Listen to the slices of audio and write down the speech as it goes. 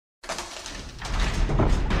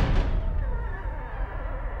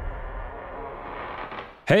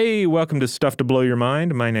Hey, welcome to Stuff to Blow Your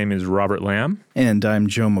Mind. My name is Robert Lamb. And I'm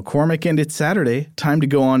Joe McCormick, and it's Saturday. Time to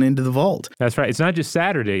go on into the vault. That's right. It's not just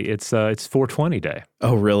Saturday. It's 420 day.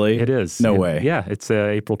 Oh, really? It is. No way. Yeah, it's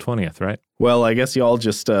April 20th, right? Well, I guess y'all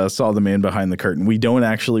just saw the man behind the curtain. We don't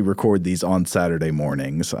actually record these on Saturday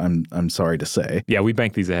mornings, I'm sorry to say. Yeah, we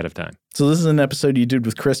bank these ahead of time. So this is an episode you did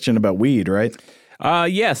with Christian about weed, right?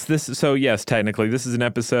 Yes, technically. This is an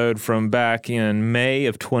episode from back in May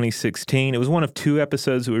of 2016. It was one of two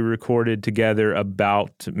episodes that we recorded together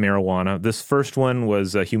about marijuana. This first one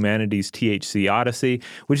was Humanity's THC Odyssey,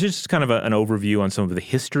 which is just kind of an overview on some of the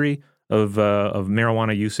history of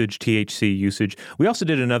marijuana usage, THC usage. We also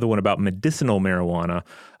did another one about medicinal marijuana,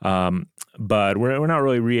 but we're not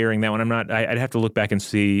really re-airing that one. I'd have to look back and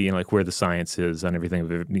see, like where the science is on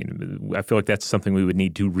everything. I feel like that's something we would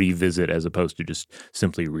need to revisit as opposed to just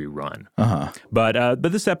simply rerun. But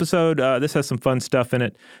this episode, this has some fun stuff in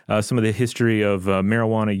it. Some of the history of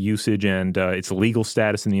marijuana usage and its legal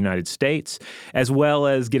status in the United States, as well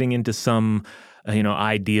as getting into some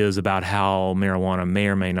ideas about how marijuana may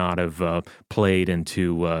or may not have played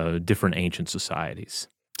into different ancient societies.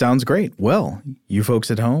 Sounds great. Well, you folks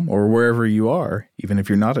at home or wherever you are, even if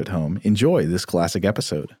you're not at home, enjoy this classic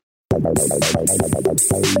episode.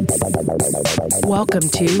 Welcome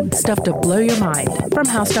to Stuff to Blow Your Mind from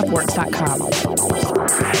HowStuffWorks.com.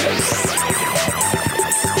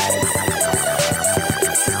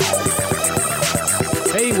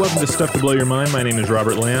 Hey, welcome to Stuff to Blow Your Mind. My name is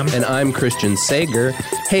Robert Lamb. And I'm Christian Sager.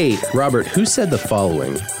 Hey, Robert, who said the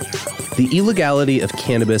following? The illegality of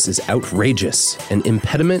cannabis is outrageous, an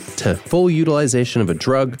impediment to full utilization of a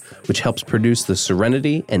drug which helps produce the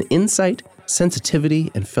serenity and insight,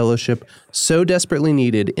 sensitivity, and fellowship so desperately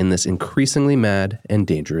needed in this increasingly mad and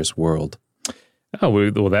dangerous world. Oh,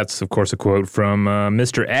 well, that's, of course, a quote from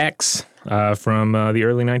Mr. X from the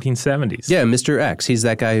early 1970s. Yeah, Mr. X. He's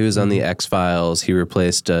that guy who was on the X-Files. He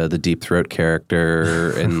replaced the Deep Throat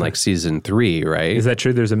character in, season 3, right? Is that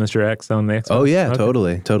true? There's a Mr. X on the X-Files? Oh, yeah,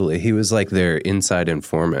 okay. Totally. He was like their inside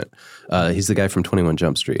informant. He's the guy from 21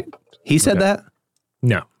 Jump Street. He said that?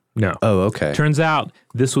 No. Oh, okay. Turns out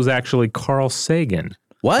this was actually Carl Sagan.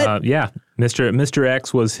 What? Yeah. Mr.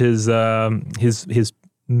 X was his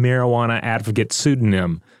marijuana advocate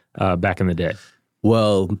pseudonym back in the day.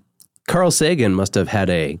 Well, Carl Sagan must have had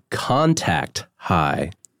a contact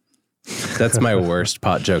high. That's my worst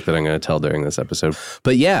pot joke that I'm going to tell during this episode.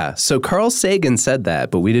 But yeah, so Carl Sagan said that,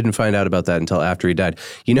 but we didn't find out about that until after he died.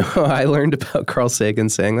 You know how I learned about Carl Sagan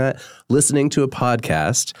saying that? Listening to a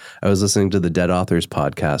podcast. I was listening to the Dead Authors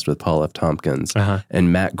podcast with Paul F. Tompkins,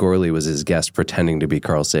 and Matt Gorley was his guest pretending to be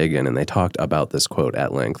Carl Sagan, and they talked about this quote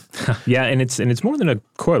at length. Yeah, and it's more than a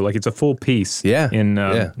quote. Like, it's a full piece. Yeah.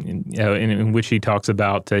 In which he talks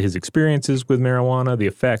about his experiences with marijuana, the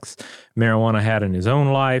effects marijuana had in his own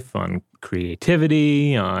life, on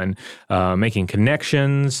creativity, on making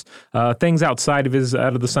connections, things outside of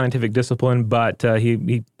the scientific discipline, but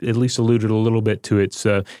he at least alluded a little bit to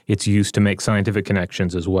its use to make scientific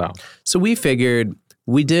connections as well. So we figured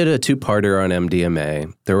we did a two-parter on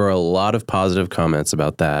MDMA. There were a lot of positive comments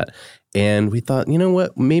about that. And we thought, you know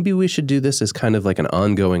what, maybe we should do this as kind of like an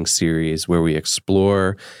ongoing series where we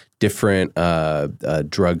explore different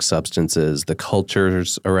drug substances, the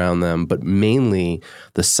cultures around them, but mainly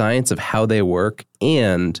the science of how they work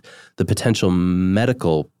and the potential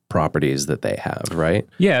medical properties that they have, right?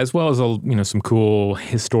 Yeah, as well as some cool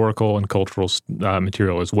historical and cultural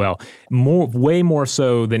material as well. Way more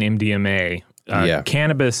so than MDMA.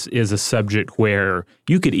 Cannabis is a subject where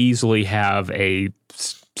you could easily have a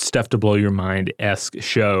Stuff to Blow Your Mind-esque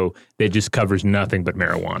show that just covers nothing but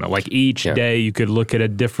marijuana. Like each day you could look at a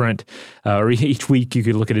different, or each week you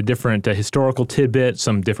could look at a different historical tidbit,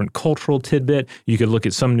 some different cultural tidbit. You could look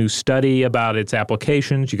at some new study about its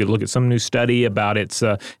applications. You could look at some new study about its,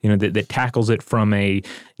 that tackles it from a,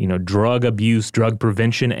 drug abuse, drug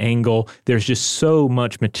prevention angle. There's just so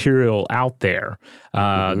much material out there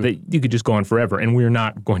that you could just go on forever. And we're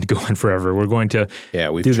not going to go on forever. We're going to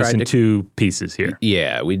do this in two pieces here.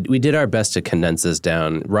 Yeah, we did our best to condense this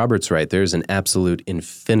down. Robert's right. There's an absolute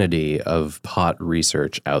infinity of pot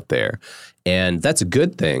research out there. And that's a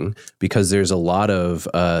good thing because there's a lot of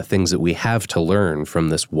things that we have to learn from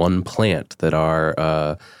this one plant that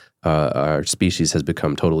our species has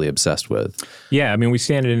become totally obsessed with. Yeah, I mean, we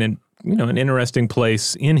stand in an interesting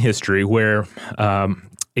place in history where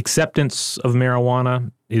acceptance of marijuana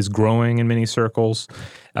is growing in many circles.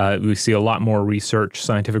 We see a lot more research,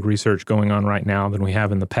 scientific research going on right now than we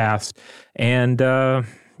have in the past. And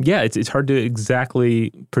Yeah, it's hard to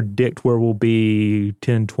exactly predict where we'll be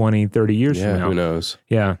 10, 20, 30 years from now. Who knows?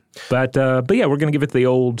 Yeah. But yeah, we're going to give it the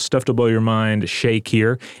old stuff to blow your mind shake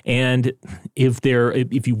here. And if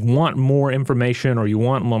you want more information or you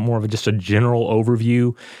want more of just a general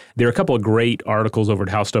overview, there are a couple of great articles over at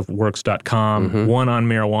howstuffworks.com. One on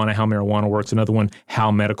marijuana, how marijuana works. Another one,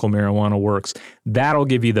 how medical marijuana works. That'll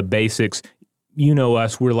give you the basics. You know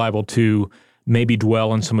us, we're liable to maybe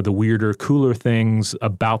dwell on some of the weirder, cooler things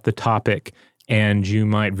about the topic, and you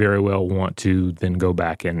might very well want to then go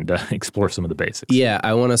back and explore some of the basics. Yeah,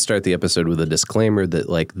 I want to start the episode with a disclaimer that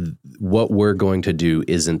like what we're going to do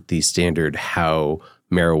isn't the standard how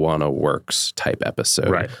marijuana works type episode.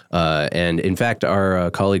 Right. And in fact,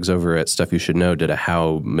 our colleagues over at Stuff You Should Know did a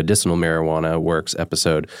how medicinal marijuana works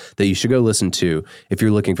episode that you should go listen to if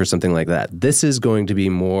you're looking for something like that. This is going to be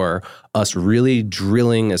more us really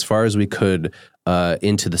drilling as far as we could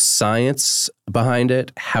into the science behind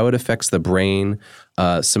it, how it affects the brain,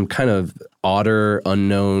 some kind of odder,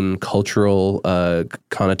 unknown cultural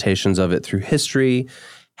connotations of it through history,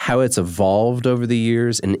 how it's evolved over the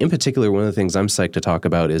years. And in particular, one of the things I'm psyched to talk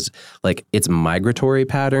about is like its migratory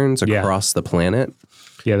patterns across the planet.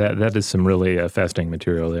 Yeah, that is some really fascinating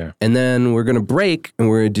material there. And then we're going to break and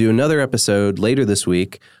we're going to do another episode later this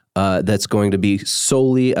week that's going to be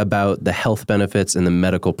solely about the health benefits and the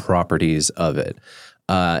medical properties of it.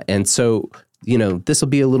 And so, you know, this will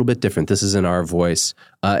be a little bit different. This is in our voice.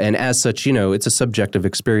 And as such, you know, it's a subjective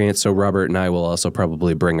experience. So Robert and I will also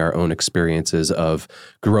probably bring our own experiences of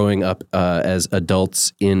growing up as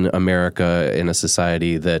adults in America in a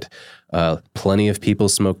society that plenty of people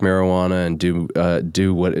smoke marijuana and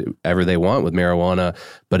do whatever they want with marijuana,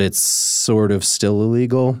 but it's sort of still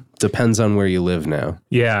illegal. Depends on where you live now.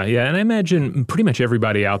 Yeah. And I imagine pretty much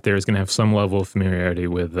everybody out there is going to have some level of familiarity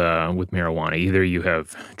with marijuana. Either you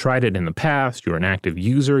have tried it in the past, you're an active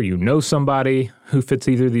user, you know somebody who fits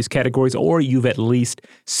either of these categories, or you've at least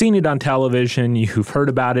seen it on television, you've heard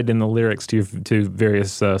about it in the lyrics to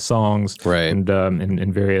various songs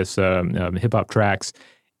and various hip-hop tracks.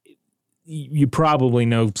 You probably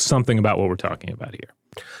know something about what we're talking about here.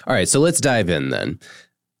 All right, so let's dive in then.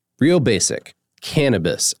 Real basic.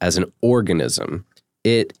 Cannabis as an organism,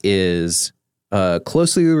 it is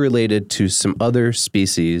closely related to some other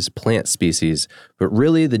species, plant species, but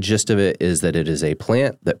really the gist of it is that it is a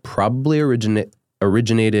plant that probably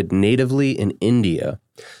originated natively in India,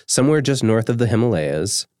 somewhere just north of the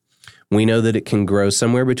Himalayas. We know that it can grow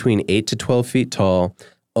somewhere between 8 to 12 feet tall,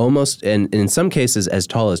 almost, and in some cases as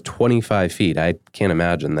tall as 25 feet. I can't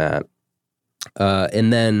imagine that.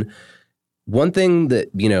 And then one thing that,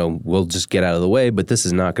 you know, we'll just get out of the way, but this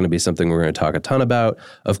is not going to be something we're going to talk a ton about.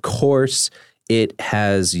 Of course, it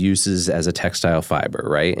has uses as a textile fiber,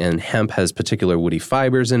 right? And hemp has particular woody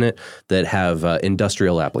fibers in it that have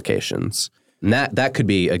industrial applications. And that could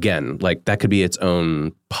be, again, like that could be its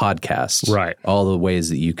own podcast. Right. All the ways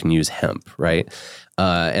that you can use hemp, right?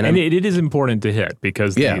 And it is important to hit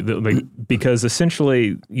because because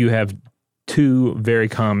essentially you have two very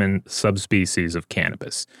common subspecies of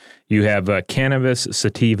cannabis. You have cannabis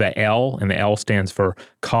sativa L, and the L stands for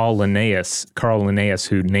Carl Linnaeus,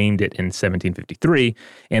 who named it in 1753.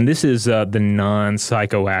 And this is the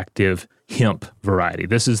non-psychoactive hemp variety.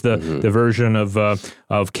 This is the version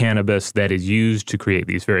of cannabis that is used to create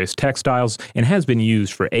these various textiles and has been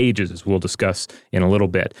used for ages, as we'll discuss in a little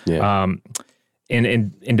bit. Yeah.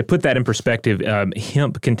 And to put that in perspective,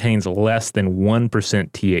 hemp contains less than 1%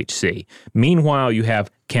 THC. Meanwhile, you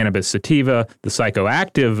have cannabis sativa, the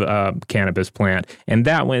psychoactive cannabis plant, and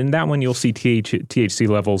that one you'll see THC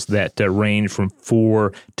levels that range from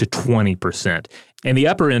 4 to 20%. And the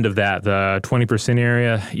upper end of that, the 20%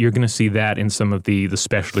 area, you're going to see that in some of the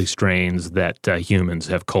specialty strains that humans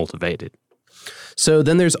have cultivated. So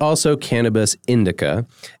then there's also cannabis indica,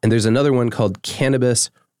 and there's another one called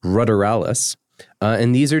cannabis ruderalis.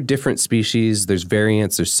 And these are different species. There's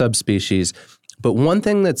variants, there's subspecies. But one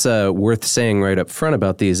thing that's worth saying right up front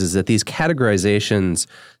about these is that these categorizations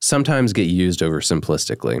sometimes get used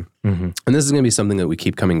oversimplistically. Mm-hmm. And this is going to be something that we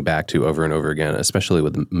keep coming back to over and over again, especially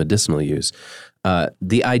with medicinal use.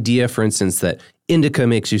 The idea, for instance, that indica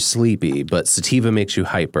makes you sleepy, but sativa makes you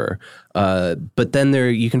hyper. But then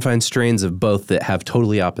you can find strains of both that have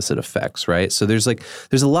totally opposite effects, right? So there's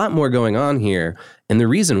a lot more going on here. And the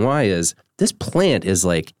reason why is this plant is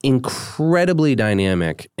like incredibly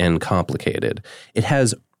dynamic and complicated. It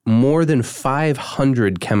has more than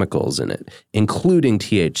 500 chemicals in it, including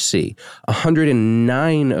THC.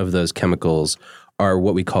 109 of those chemicals are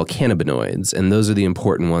what we call cannabinoids, and those are the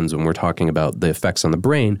important ones when we're talking about the effects on the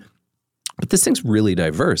brain. But this thing's really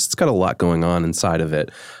diverse. It's got a lot going on inside of it.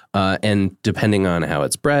 And depending on how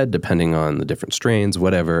it's bred, depending on the different strains,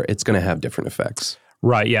 whatever, it's going to have different effects.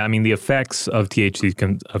 Right. Yeah. I mean, the effects of THC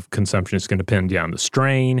consumption is going to depend on the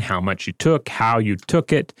strain, how much you took, how you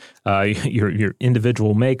took it, your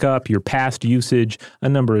individual makeup, your past usage, a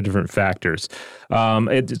number of different factors.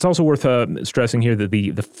 It's also worth stressing here that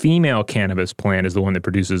the female cannabis plant is the one that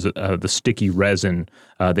produces the sticky resin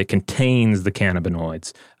that contains the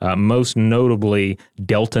cannabinoids, most notably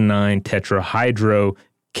delta-9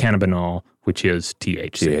 tetrahydrocannabinol, which is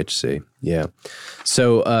THC. THC, yeah.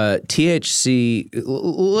 So THC.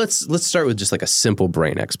 Let's start with just like a simple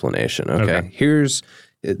brain explanation. Okay.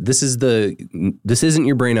 This isn't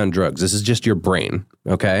your brain on drugs. This is just your brain.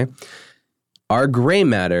 Okay. Our gray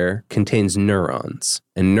matter contains neurons,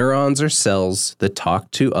 and neurons are cells that talk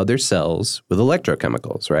to other cells with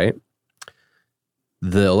electrochemicals. Right.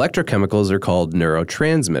 The electrochemicals are called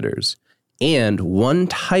neurotransmitters. And one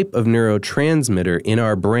type of neurotransmitter in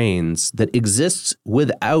our brains that exists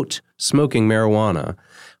without smoking marijuana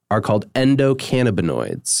are called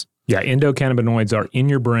endocannabinoids. Yeah, endocannabinoids are in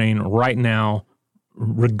your brain right now,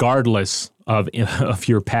 regardless of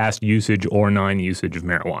your past usage or non-usage of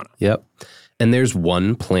marijuana. Yep. And there's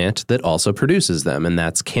one plant that also produces them, and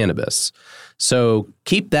that's cannabis. So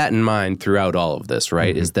keep that in mind throughout all of this,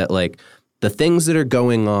 right? Mm-hmm. Is that like the things that are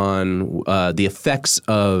going on, the effects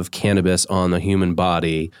of cannabis on the human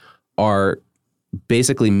body are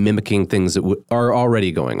basically mimicking things that are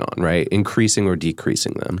already going on, right? Increasing or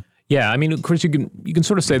decreasing them. Yeah, I mean, of course, you can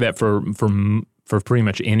sort of say that for pretty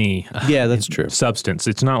much any that's true. substance.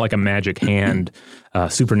 It's not like a magic hand,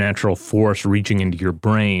 supernatural force reaching into your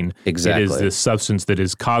brain. Exactly. It is this substance that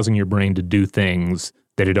is causing your brain to do things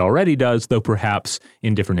that it already does, though perhaps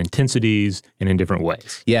in different intensities and in different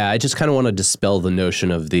ways. Yeah, I just kind of want to dispel the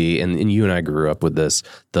notion of and you and I grew up with this,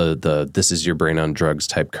 the this is your brain on drugs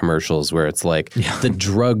type commercials where it's like the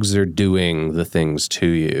drugs are doing the things to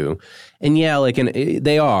you. And yeah,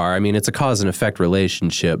 they are. I mean, it's a cause and effect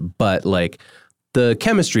relationship, but like the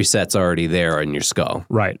chemistry set's already there in your skull.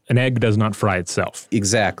 Right. An egg does not fry itself.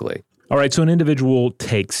 Exactly. All right, so an individual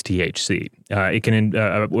takes THC. It can.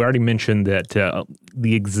 We already mentioned that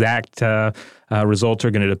the exact results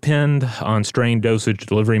are going to depend on strain, dosage,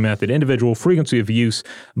 delivery method, individual frequency of use,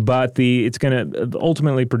 but it's going to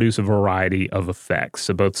ultimately produce a variety of effects,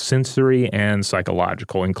 both sensory and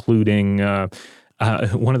psychological, including.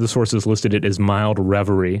 One of the sources listed it as mild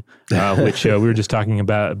reverie, which we were just talking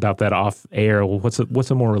about that off air. Well, what's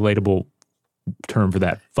a more relatable term for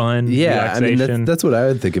that? Fun, relaxation. I mean that's what I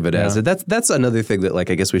would think of it as. That's another thing that I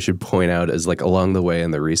guess we should point out as along the way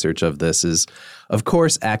in the research of this is, of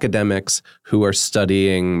course, academics who are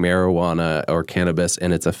studying marijuana or cannabis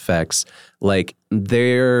and its effects,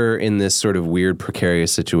 they're in this sort of weird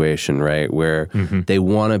precarious situation, right, where they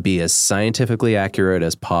want to be as scientifically accurate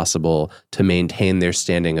as possible to maintain their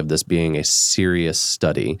standing of this being a serious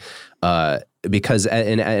study. Because,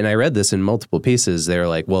 and I read this in multiple pieces, they're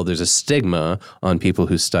like, well, there's a stigma on people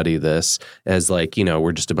who study this as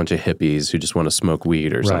we're just a bunch of hippies who just want to smoke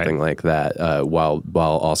weed or something like that, while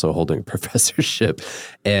also holding a professorship.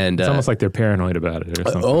 And it's almost like they're paranoid about it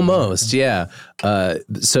or something. Almost, yeah.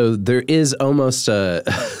 So there is almost an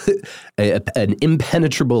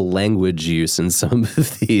impenetrable language use in some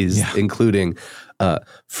of these, including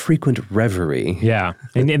frequent reverie. Yeah,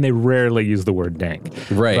 and they rarely use the word dank.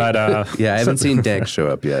 Right. But, I haven't seen dank show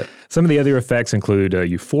up yet. Some of the other effects include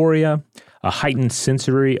euphoria, a heightened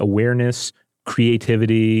sensory awareness,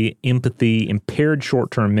 creativity, empathy, impaired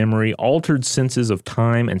short-term memory, altered senses of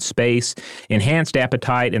time and space, enhanced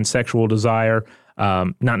appetite and sexual desire,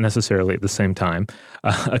 not necessarily at the same time,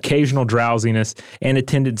 occasional drowsiness, and a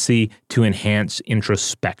tendency to enhance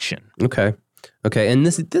introspection. Okay, and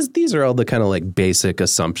these are all the kind of basic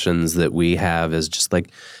assumptions that we have as just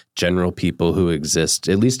general people who exist,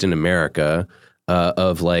 at least in America,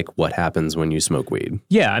 of what happens when you smoke weed.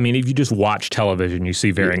 Yeah, I mean, if you just watch television, you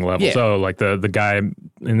see varying levels. Yeah. So, the guy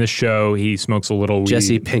in this show, he smokes a little weed.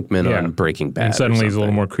 Jesse Pinkman on Breaking Bad. And suddenly he's a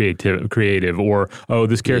little more creative. Or,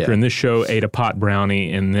 this character in this show ate a pot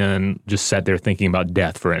brownie and then just sat there thinking about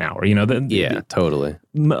death for an hour. Totally.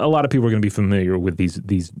 A lot of people are going to be familiar with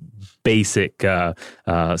these basic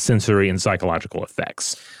sensory and psychological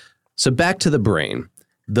effects. So back to the brain.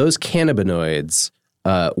 Those cannabinoids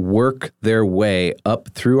work their way up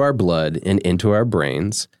through our blood and into our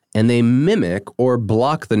brains, and they mimic or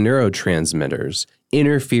block the neurotransmitters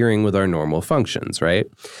interfering with our normal functions, right?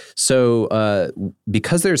 So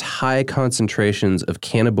because there's high concentrations of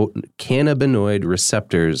cannabinoid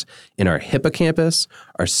receptors in our hippocampus,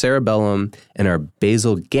 our cerebellum, and our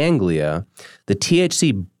basal ganglia, the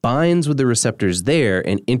THC binds with the receptors there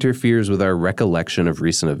and interferes with our recollection of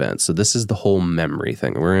recent events. So this is the whole memory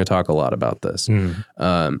thing. We're going to talk a lot about this. In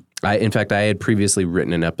fact, I had previously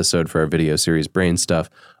written an episode for our video series, Brain Stuff,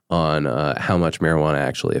 on how much marijuana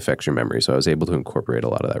actually affects your memory. So I was able to incorporate a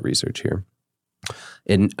lot of that research here.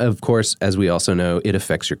 And of course, as we also know, it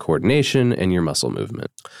affects your coordination and your muscle movement.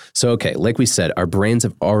 So, okay, like we said, our brains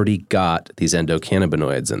have already got these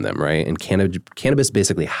endocannabinoids in them, right? And cannabis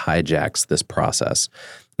basically hijacks this process.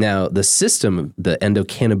 Now, the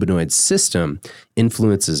endocannabinoid system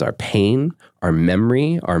influences our pain, our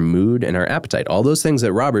memory, our mood, and our appetite. All those things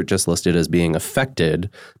that Robert just listed as being affected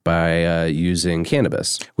by using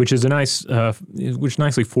cannabis. Which is which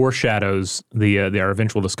nicely foreshadows our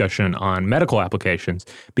eventual discussion on medical applications,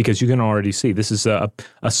 because you can already see this is a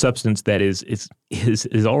substance that is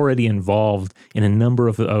already involved in a number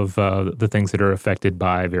of the things that are affected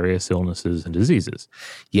by various illnesses and diseases.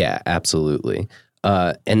 Yeah, absolutely.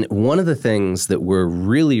 And one of the things that we're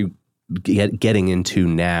really getting into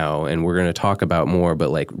now, and we're going to talk about more,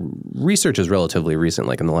 but like research is relatively recent,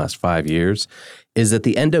 like in the last 5 years, is that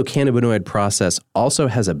the endocannabinoid process also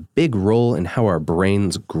has a big role in how our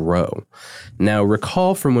brains grow. Now,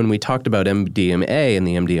 recall from when we talked about MDMA in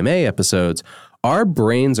the MDMA episodes, our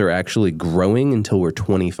brains are actually growing until we're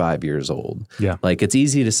 25 years old. Yeah. Like it's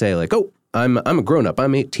easy to say like, oh, I'm a grown-up,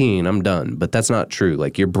 I'm 18, I'm done. But that's not true.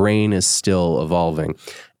 Like your brain is still evolving.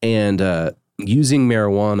 And using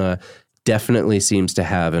marijuana definitely seems to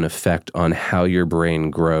have an effect on how your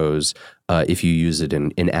brain grows if you use it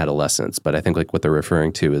in adolescence. But I think like what they're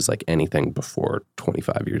referring to is like anything before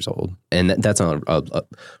 25 years old. And that's not a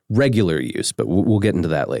regular use, but we'll get into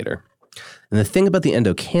that later. And the thing about the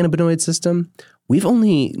endocannabinoid system, we've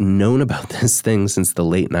only known about this thing since the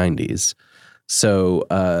late 90s. So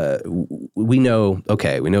we know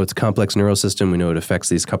it's a complex neural system. We know it affects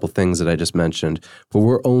these couple things that I just mentioned, but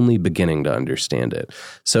we're only beginning to understand it.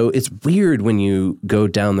 So it's weird when you go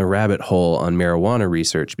down the rabbit hole on marijuana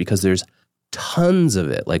research because there's tons of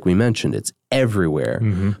it. Like we mentioned, it's everywhere.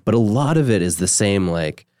 Mm-hmm. But a lot of it is the same,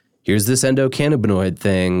 like, here's this endocannabinoid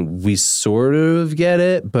thing. We sort of get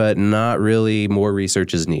it, but not really. More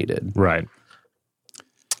research is needed. Right.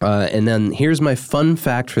 And then here's my fun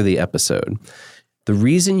fact for the episode. The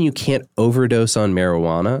reason you can't overdose on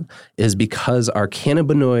marijuana is because our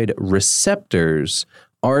cannabinoid receptors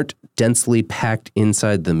aren't densely packed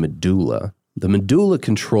inside the medulla. The medulla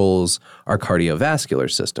controls our cardiovascular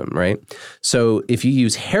system, right? So if you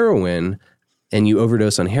use heroin and you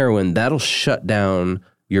overdose on heroin, that'll shut down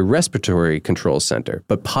your respiratory control center,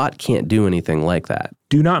 but pot can't do anything like that.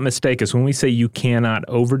 Do not mistake us. When we say you cannot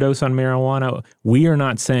overdose on marijuana, we are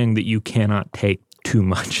not saying that you cannot take too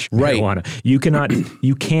much marijuana. You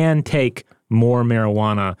can take more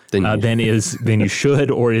marijuana than you should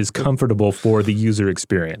or is comfortable for the user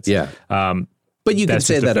experience. Yeah. But you can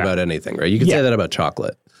say that about anything, right? You can say that about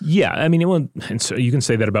chocolate. Yeah, I mean, and so you can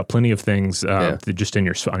say that about plenty of things just on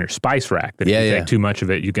your spice rack. That if you take too much of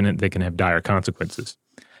it, they can have dire consequences.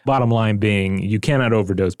 Bottom line being, you cannot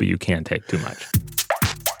overdose, but you can take too much.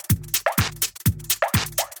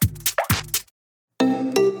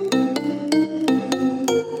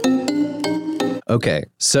 Okay,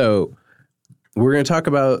 so we're going to talk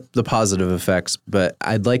about the positive effects, but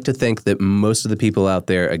I'd like to think that most of the people out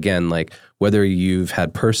there, again, like whether you've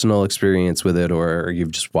had personal experience with it or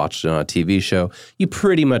you've just watched it on a TV show, you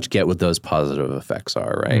pretty much get what those positive effects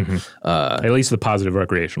are, right? Mm-hmm. At least the positive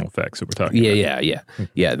recreational effects that we're talking about.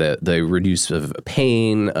 Yeah, the reduce of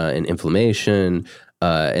pain and inflammation,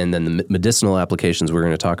 and then the medicinal applications we're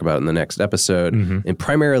going to talk about in the next episode. Mm-hmm. And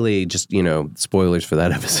primarily, just, spoilers for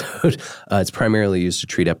that episode, it's primarily used to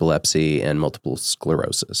treat epilepsy and multiple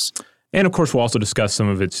sclerosis. And of course, we'll also discuss some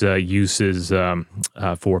of its uses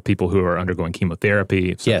for people who are undergoing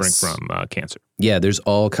chemotherapy, suffering from cancer. Yeah, there's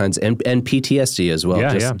all kinds, and PTSD as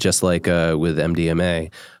well, just like with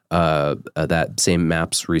MDMA. That same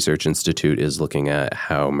MAPS Research Institute is looking at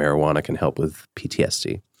how marijuana can help with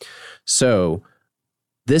PTSD. So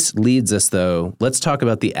this leads us, though, let's talk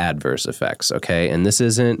about the adverse effects, okay? And this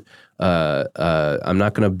isn't, I'm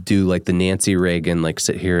not going to do like the Nancy Reagan, like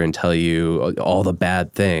sit here and tell you all the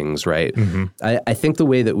bad things, right? Mm-hmm. I think the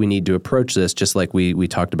way that we need to approach this, just like we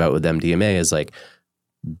talked about with MDMA, is like,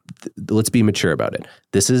 let's be mature about it.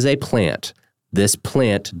 This is a plant. this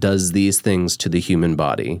plant does these things to the human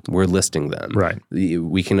body. We're listing them. Right.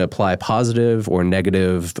 We can apply positive or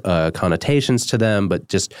negative connotations to them, but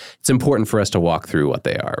just it's important for us to walk through what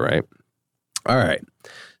they are, right? All right.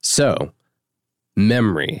 So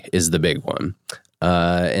memory is the big one.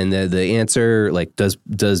 And the answer, like, does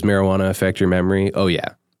marijuana affect your memory? Oh,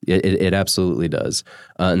 yeah. It absolutely does.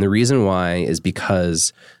 And the reason why is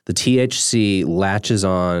because the THC latches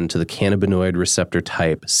on to the cannabinoid receptor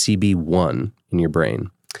type CB1 in your brain.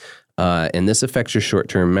 And this affects your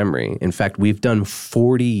short-term memory. In fact, we've done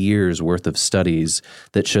 40 years worth of studies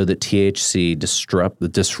that show that THC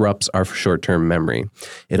disrupts our short-term memory.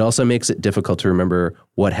 It also makes it difficult to remember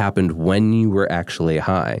what happened when you were actually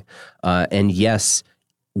high. And yes,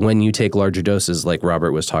 when you take larger doses, like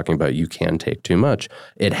Robert was talking about, you can take too much.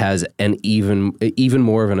 It has an even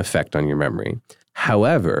more of an effect on your memory.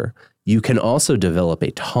 However, you can also develop a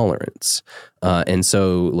tolerance. And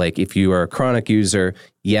so, like, if you are a chronic user,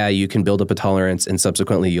 yeah, you can build up a tolerance and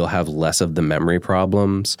subsequently you'll have less of the memory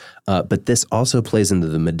problems. But this also plays into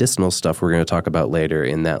the medicinal stuff we're going to talk about later,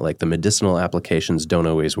 in that, like, the medicinal applications don't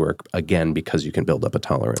always work, again, because you can build up a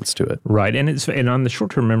tolerance to it. Right. And on the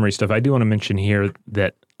short-term memory stuff, I do want to mention here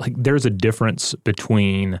that, like, there's a difference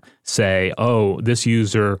between, say, this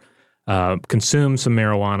user consumes some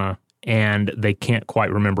marijuana and they can't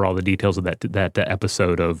quite remember all the details of that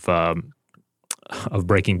episode of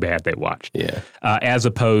Breaking Bad they watched. Yeah. As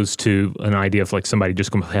opposed to an idea of, like, somebody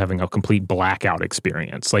just having a complete blackout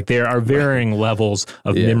experience. Like, there are varying levels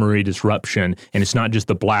of memory disruption, and it's not just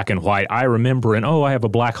the black and white. I remember, and I have a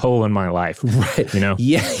black hole in my life. Right. You know?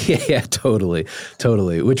 Yeah, totally.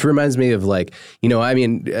 Which reminds me of, like,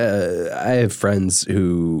 I have friends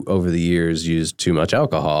who over the years used too much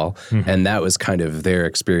alcohol, and that was kind of their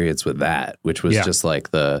experience with that, which was just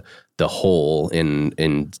like the hole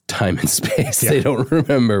in time and space. They don't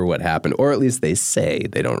remember what happened, or at least they say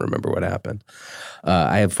they don't remember what happened.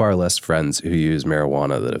 I have far less friends who use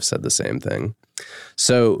marijuana that have said the same thing.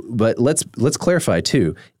 So, but let's clarify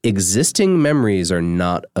too. Existing memories are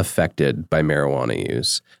not affected by marijuana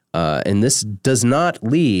use. And this does not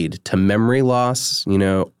lead to memory loss,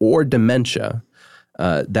 or dementia.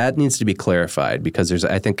 That needs to be clarified, because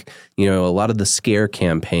I think, a lot of the scare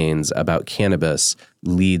campaigns about cannabis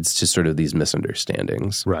leads to sort of these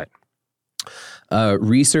misunderstandings. Right.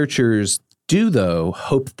 Researchers do, though,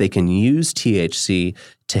 hope they can use THC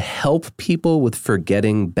to help people with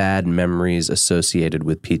forgetting bad memories associated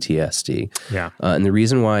with PTSD. Yeah. And the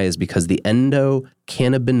reason why is because the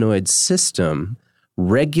endocannabinoid system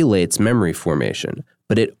regulates memory formation,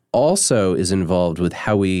 but it also is involved with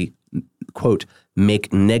how we, quote,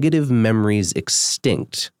 make negative memories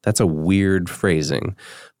extinct. That's a weird phrasing,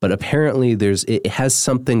 but apparently it has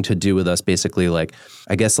something to do with us, basically, like,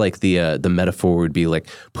 I guess, like, the metaphor would be like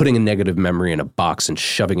putting a negative memory in a box and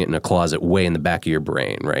shoving it in a closet way in the back of your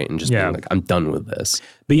brain, right? And just being like, I'm done with this.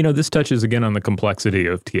 But, this touches again on the complexity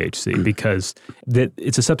of THC, because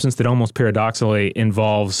it's a substance that almost paradoxically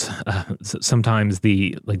involves sometimes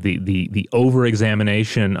the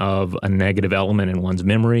over-examination of a negative element in one's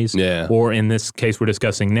memories, or in this case we're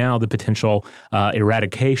discussing now, the potential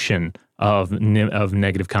eradication of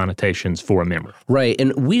negative connotations for a memory. Right.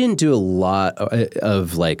 And we didn't do a lot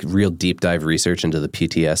of, like, real deep dive research into the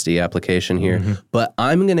PTSD application here, but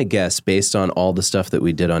I'm going to guess, based on all the stuff that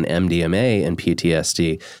we did on MDMA and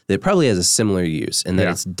PTSD, that it probably has a similar use, and that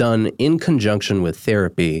it's done in conjunction with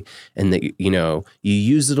therapy, and that, you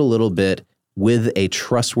use it a little bit with a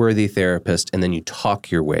trustworthy therapist, and then you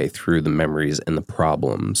talk your way through the memories and the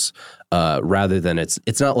problems, rather than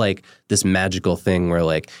it's not like this magical thing where,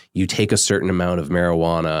 like, you take a certain amount of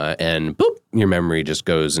marijuana and boop, your memory just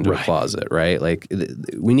goes into a closet, right? Like,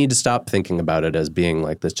 we need to stop thinking about it as being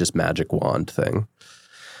like this just magic wand thing.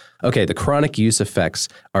 Okay, the chronic use effects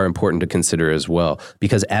are important to consider as well,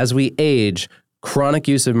 because as we age, chronic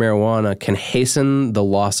use of marijuana can hasten the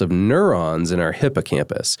loss of neurons in our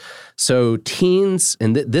hippocampus. So teens,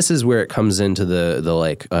 and this is where it comes into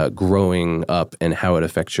the growing up and how it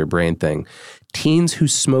affects your brain thing. Teens who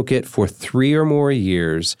smoke it for 3 or more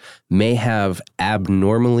years may have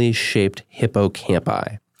abnormally shaped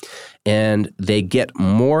hippocampi. And they get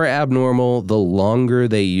more abnormal the longer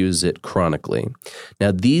they use it chronically.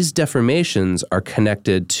 Now, these deformations are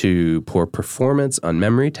connected to poor performance on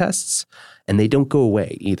memory tests, and they don't go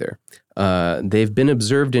away either. They've been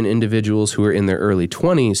observed in individuals who are in their early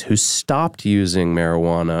 20s who stopped using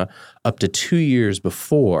marijuana up to 2 years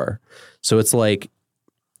before. So it's like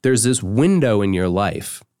there's this window in your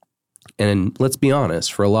life. And let's be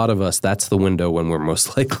honest, for a lot of us, that's the window when we're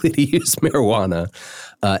most likely to use marijuana.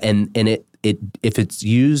 And if it's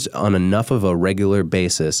used on enough of a regular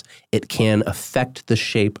basis, it can affect the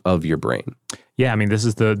shape of your brain. Yeah, I mean, this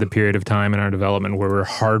is the period of time in our development where we're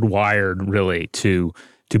hardwired really to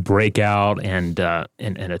break out and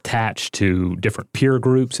attach to different peer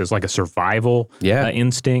groups as like a survival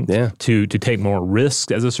instinct, to take more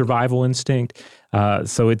risks as a survival instinct.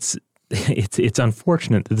 So it's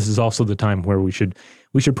unfortunate that this is also the time where we should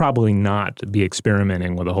probably not be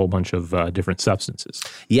experimenting with a whole bunch of different substances.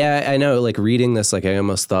 Yeah, I know. Like reading this, like I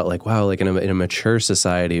almost thought like, wow, like in a mature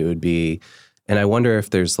society it would be. And I wonder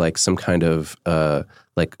if there's like some kind of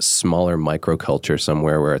like smaller microculture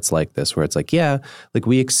somewhere where it's like this, where it's like, yeah, like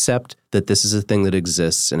we accept that this is a thing that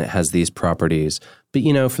exists and it has these properties. But,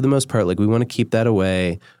 you know, for the most part, like we want to keep that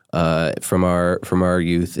away from our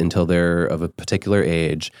youth until they're of a particular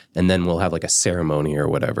age. And then we'll have like a ceremony or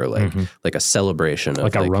whatever, like a celebration.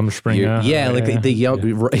 Like a Rumspringa?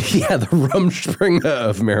 The Rumspringa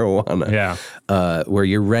of marijuana. Yeah. Where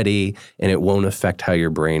you're ready and it won't affect how your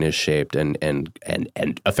brain is shaped and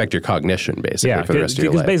affect your cognition basically for the rest of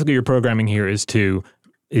your life. Because basically your programming here is to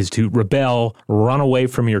rebel, run away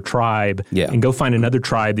from your tribe, and go find another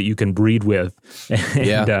tribe that you can breed with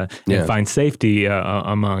and find safety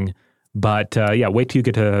among. But wait till you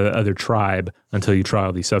get to the other tribe until you try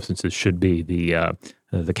all these substances should be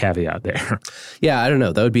the caveat there. Yeah, I don't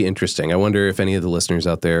know. That would be interesting. I wonder if any of the listeners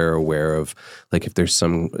out there are aware of, like, if there's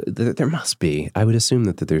there must be. I would assume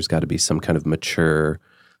that there's got to be some kind of mature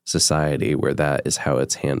society where that is how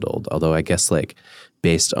it's handled. Although I guess, like,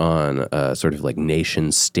 based on sort of like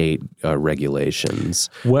nation state regulations,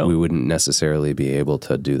 we wouldn't necessarily be able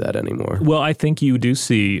to do that anymore. Well, I think you do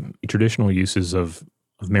see traditional uses of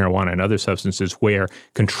marijuana and other substances where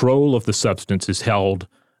control of the substance is held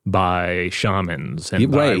by shamans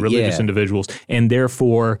and by religious individuals, and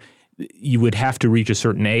therefore you would have to reach a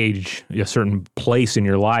certain age, a certain place in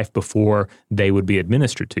your life before they would be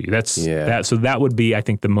administered to you. So that would be, I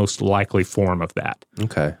think, the most likely form of that.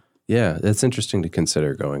 Okay. Yeah, that's interesting to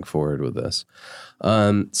consider going forward with this.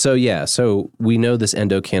 So we know this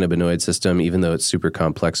endocannabinoid system, even though it's super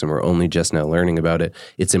complex and we're only just now learning about it,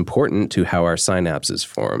 it's important to how our synapses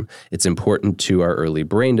form. It's important to our early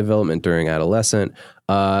brain development during adolescence.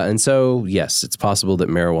 And so, yes, it's possible that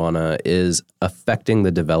marijuana is affecting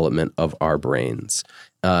the development of our brains.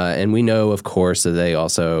 And we know, of course, that they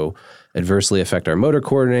also adversely affect our motor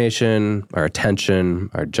coordination, our attention,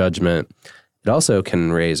 our judgment. It also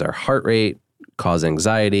can raise our heart rate, cause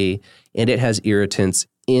anxiety, and it has irritants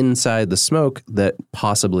inside the smoke that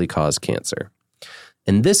possibly cause cancer.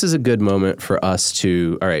 And this is a good moment for us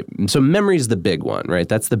to, all right, so memory is the big one, right?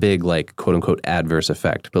 That's the big, like, quote unquote, adverse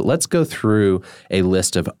effect. But let's go through a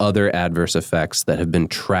list of other adverse effects that have been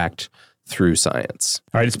tracked through science.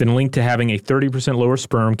 All right, it's been linked to having a 30% lower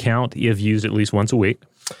sperm count if used at least once a week.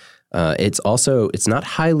 It's not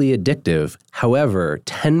highly addictive. However,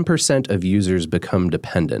 10% of users become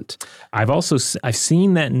dependent. I've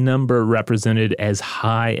seen that number represented as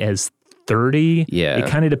high as 30. Yeah. It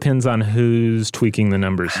kind of depends on who's tweaking the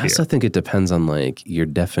numbers here. I also think it depends on, like, your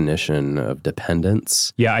definition of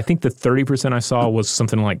dependence. Yeah, I think the 30% I saw was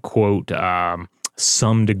something like, quote,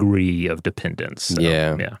 some degree of dependence. So,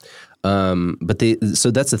 yeah.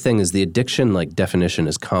 So that's the thing, is the addiction, like, definition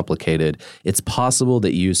is complicated. It's possible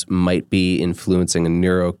that use might be influencing a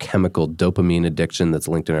neurochemical dopamine addiction that's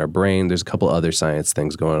linked in our brain. There's a couple other science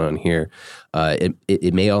things going on here.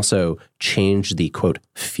 It may also change the, quote,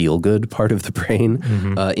 feel-good part of the brain,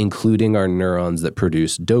 including our neurons that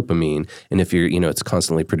produce dopamine. And if it's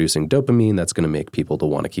constantly producing dopamine, that's going to make people to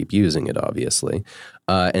want to keep using it, obviously.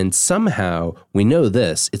 And somehow, we know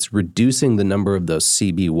this, it's reducing the number of those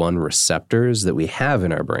CB1 receptors that we have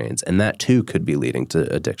in our brains. And that, too, could be leading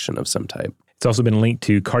to addiction of some type. It's also been linked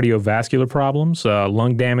to cardiovascular problems,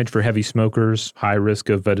 lung damage for heavy smokers, high risk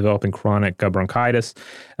of developing chronic bronchitis.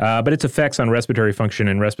 But its effects on respiratory function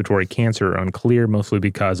and respiratory cancer are unclear, mostly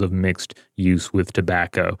because of mixed use with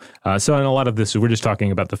tobacco. So in a lot of this, we're just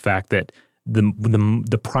talking about the fact that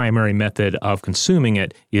the primary method of consuming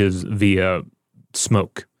it is via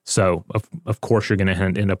smoke. So, of course, you're going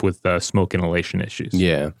to end up with smoke inhalation issues.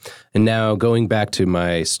 Yeah. And now going back to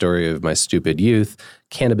my story of my stupid youth,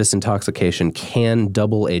 cannabis intoxication can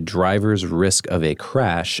double a driver's risk of a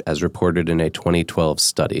crash, as reported in a 2012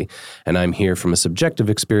 study. And I'm here from a subjective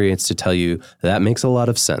experience to tell you that makes a lot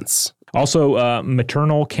of sense. Also,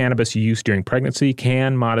 maternal cannabis use during pregnancy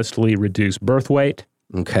can modestly reduce birth weight.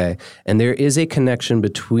 Okay. And there is a connection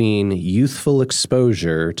between youthful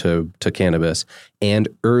exposure to cannabis and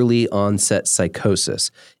early onset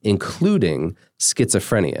psychosis, including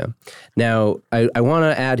schizophrenia. Now, I want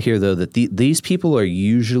to add here, though, that these people are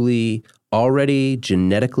usually already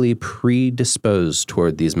genetically predisposed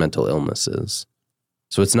toward these mental illnesses.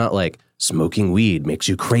 So it's not like smoking weed makes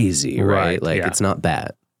you crazy, right? Like it's not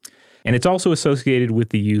that. And it's also associated with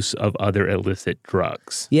the use of other illicit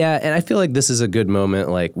drugs. Yeah, and I feel like this is a good moment,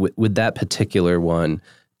 like with that particular one,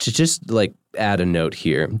 to just like add a note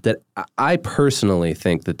here that I personally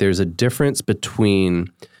think that there's a difference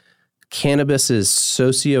between cannabis's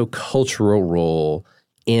sociocultural role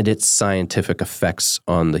and its scientific effects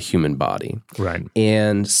on the human body. Right.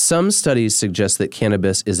 And some studies suggest that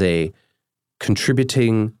cannabis is a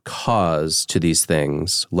contributing cause to these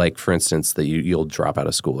things, like, for instance, that you'll drop out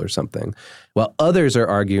of school or something. While others are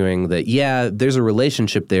arguing that, yeah, there's a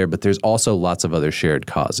relationship there, but there's also lots of other shared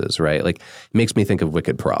causes, right? Like, it makes me think of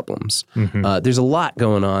Wicked Problems. There's a lot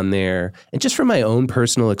going on there. And just from my own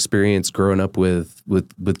personal experience growing up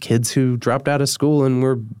with kids who dropped out of school and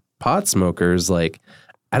were pot smokers, like,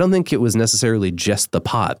 I don't think it was necessarily just the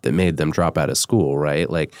pot that made them drop out of school, right?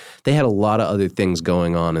 Like, they had a lot of other things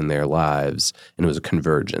going on in their lives, and it was a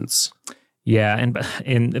convergence. Yeah,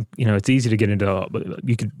 and you know, it's easy to get into.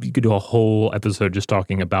 You could do a whole episode just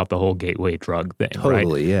talking about the whole gateway drug thing,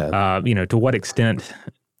 Totally, right? Yeah. You know, to what extent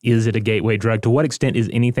is it a gateway drug? To what extent is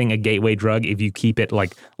anything a gateway drug if you keep it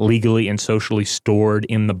like legally and socially stored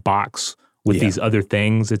in the box with these other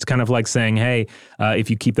things? It's kind of like saying, hey, if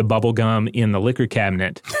you keep the bubble gum in the liquor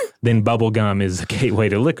cabinet, then bubble gum is a gateway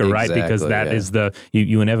to liquor, right? Because that is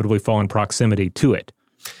you inevitably fall in proximity to it.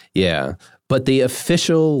 Yeah. But the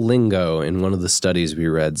official lingo in one of the studies we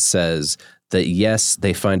read says that, yes,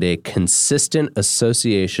 they find a consistent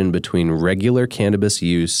association between regular cannabis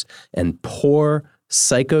use and poor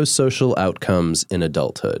psychosocial outcomes in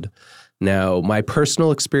adulthood. Now, my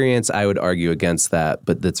personal experience, I would argue against that,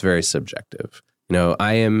 but that's very subjective. You know,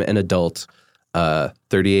 I am an adult,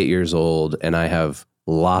 38 years old, and I have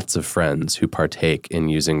lots of friends who partake in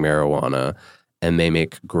using marijuana, and they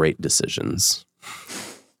make great decisions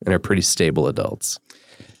and are pretty stable adults.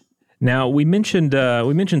 Now, we mentioned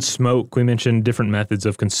smoke. We mentioned different methods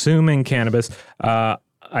of consuming cannabis.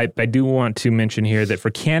 I do want to mention here that for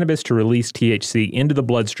cannabis to release THC into the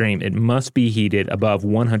bloodstream, it must be heated above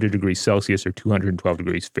 100 degrees Celsius or 212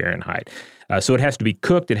 degrees Fahrenheit. So it has to be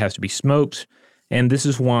cooked, it has to be smoked, and this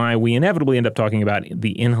is why we inevitably end up talking about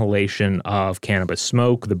the inhalation of cannabis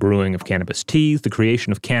smoke, the brewing of cannabis teas, the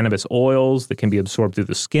creation of cannabis oils that can be absorbed through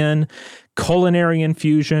the skin, culinary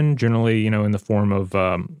infusion, generally, you know, in the form of,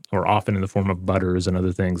 or often in the form of butters and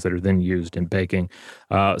other things that are then used in baking.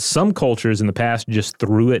 Some cultures in the past just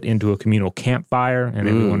threw it into a communal campfire and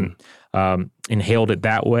everyone inhaled it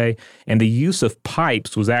that way. And the use of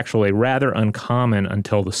pipes was actually rather uncommon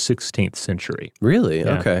until the 16th century. Really?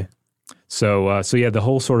 Yeah. Okay. So yeah, the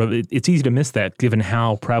whole sort of, it's easy to miss that given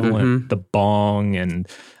how prevalent the bong and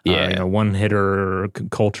you know, one-hitter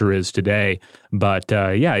culture is today. But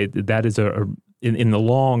that is in the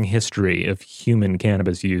long history of human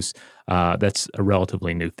cannabis use, that's a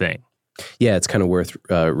relatively new thing. Yeah, it's kind of worth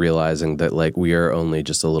realizing that, like, we are only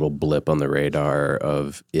just a little blip on the radar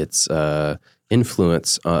of its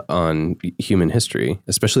influence on human history,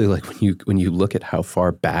 especially like when you look at how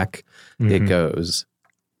far back it goes.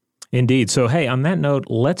 Indeed. So, hey, on that note,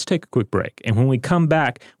 let's take a quick break. And when we come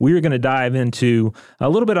back, we are going to dive into a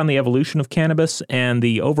little bit on the evolution of cannabis and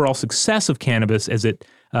the overall success of cannabis as it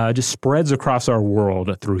just spreads across our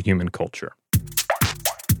world through human culture.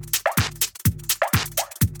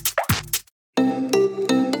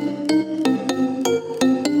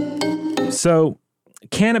 So,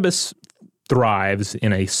 cannabis thrives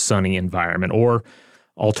in a sunny environment, or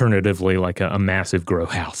alternatively, like a massive grow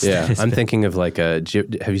house. Yeah, I'm thinking of like have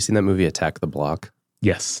you seen that movie Attack the Block?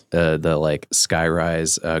 Yes. The like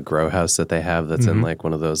skyrise grow house that they have that's in like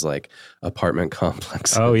one of those like apartment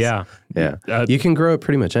complexes. Oh, yeah. Yeah. You can grow it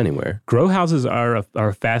pretty much anywhere. Grow houses are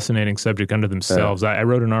a fascinating subject unto themselves. I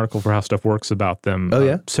wrote an article for How Stuff Works about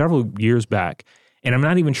them several years back, and I'm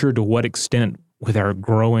not even sure to what extent with our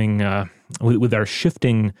growing, with our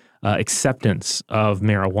shifting acceptance of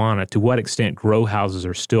marijuana, to what extent grow houses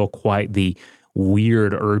are still quite the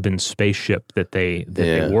weird urban spaceship that they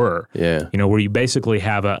were. Yeah. You know, where you basically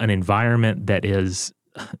have an environment that is,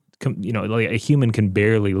 you know, like a human can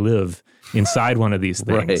barely live inside one of these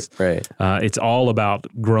things. Right. It's all about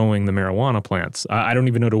growing the marijuana plants. I don't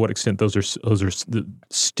even know to what extent those are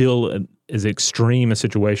still as extreme a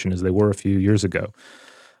situation as they were a few years ago.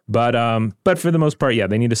 But for the most part, yeah,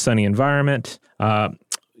 they need a sunny environment.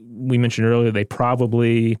 we mentioned earlier, they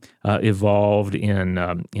probably evolved in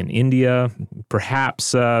India, perhaps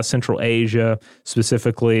Central Asia,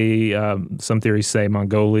 specifically some theories say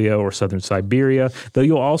Mongolia or southern Siberia, though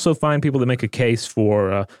you'll also find people that make a case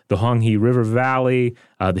for the Honghe River Valley,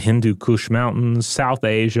 the Hindu Kush Mountains, South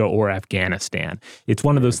Asia, or Afghanistan. It's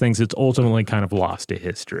one of those things that's ultimately kind of lost to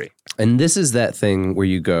history. And this is that thing where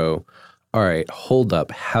you go, all right, hold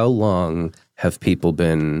up, how long have people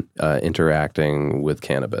been interacting with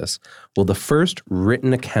cannabis? Well, the first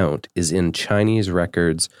written account is in Chinese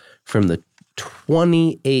records from the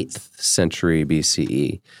 28th century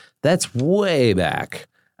BCE. That's way back.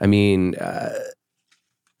 I mean,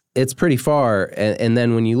 it's pretty far. And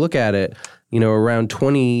then when you look at it, around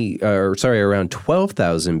 12,000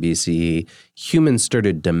 BCE, humans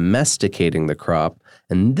started domesticating the crop.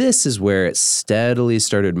 And this is where it steadily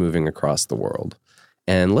started moving across the world.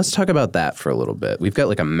 And let's talk about that for a little bit. We've got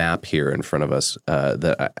like a map here in front of us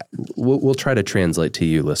that we'll try to translate to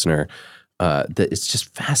you, listener. That it's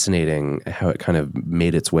just fascinating how it kind of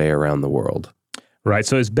made its way around the world. Right.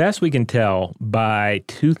 So as best we can tell, by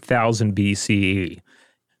 2000 BCE,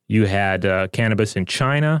 you had cannabis in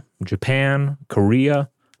China, Japan, Korea,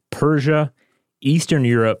 Persia, Eastern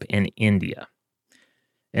Europe, and India.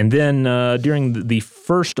 And then during the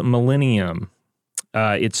first millennium,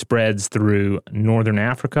 it spreads through northern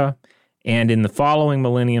Africa, and in the following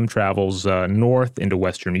millennium travels north into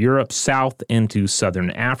Western Europe, south into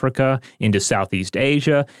southern Africa, into Southeast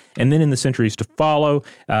Asia, and then in the centuries to follow,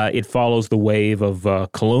 it follows the wave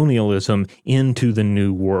of colonialism into the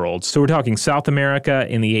New World. So we're talking South America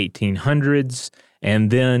in the 1800s,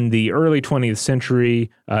 and then the early 20th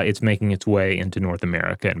century, it's making its way into North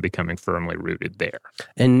America and becoming firmly rooted there.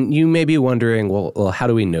 And you may be wondering, well, how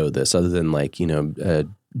do we know this other than a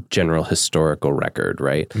general historical record,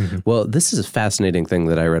 right? Mm-hmm. Well, this is a fascinating thing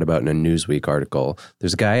that I read about in a Newsweek article.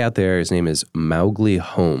 There's a guy out there, his name is Mowgli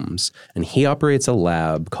Holmes, and he operates a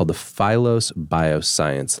lab called the Phylos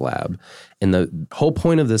Bioscience Lab. And the whole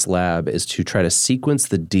point of this lab is to try to sequence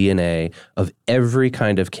the DNA of every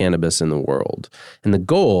kind of cannabis in the world. And the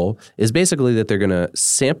goal is basically that they're going to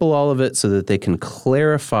sample all of it so that they can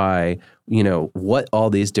clarify, what all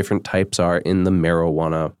these different types are in the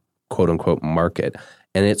marijuana, quote unquote, market.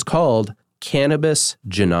 And it's called cannabis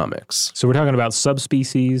genomics. So we're talking about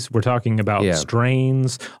subspecies, we're talking about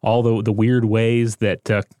strains, all the weird ways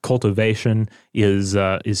that cultivation is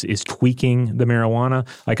tweaking the marijuana.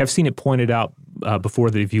 Like I've seen it pointed out before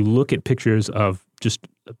that if you look at pictures of just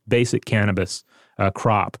basic cannabis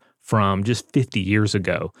crop from just 50 years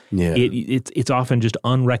ago, it's often just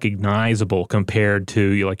unrecognizable compared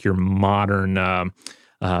to your modern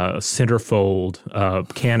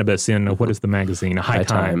centerfold cannabis in what is the magazine? High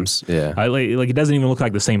Times. Yeah, it doesn't even look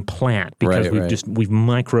like the same plant because we've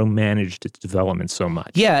micromanaged its development so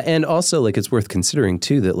much. Yeah, and also it's worth considering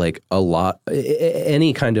too that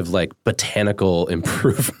any kind of botanical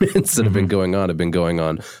improvements that have been going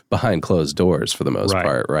on behind closed doors for the most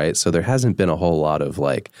part, right? So there hasn't been a whole lot of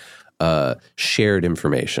shared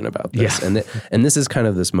information about this. Yeah. And this is kind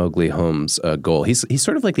of this Mowgli Holmes goal. He's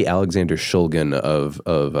sort of like the Alexander Shulgin of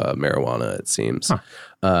marijuana, it seems. Huh.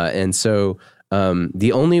 And so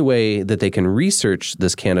the only way that they can research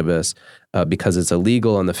this cannabis, because it's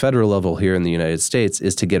illegal on the federal level here in the United States,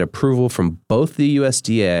 is to get approval from both the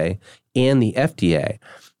USDA and the FDA.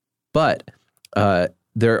 But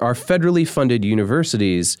there are federally funded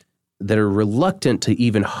universities that are reluctant to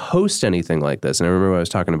even host anything like this. And I remember I was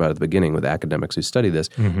talking about at the beginning with academics who study this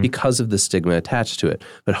because of the stigma attached to it.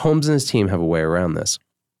 But Holmes and his team have a way around this.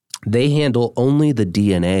 They handle only the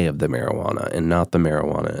DNA of the marijuana and not the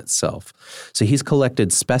marijuana itself. So he's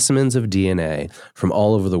collected specimens of DNA from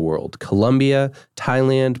all over the world: Colombia,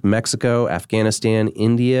 Thailand, Mexico, Afghanistan,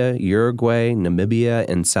 India, Uruguay, Namibia,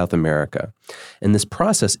 and South America. And this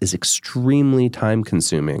process is extremely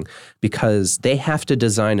time-consuming because they have to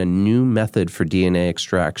design a new method for DNA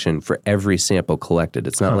extraction for every sample collected.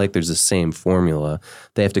 It's not like there's the same formula.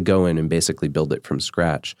 They have to go in and basically build it from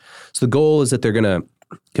scratch. So the goal is that they're going to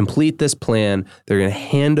complete this plan. They're going to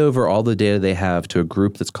hand over all the data they have to a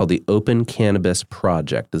group that's called the Open Cannabis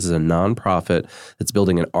Project. This is a nonprofit that's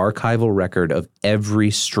building an archival record of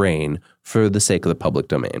every strain for the sake of the public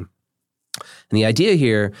domain. And the idea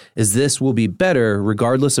here is this will be better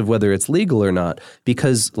regardless of whether it's legal or not,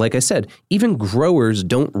 because, like I said, even growers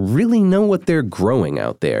don't really know what they're growing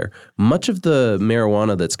out there. Much of the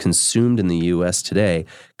marijuana that's consumed in the U.S. today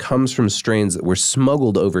comes from strains that were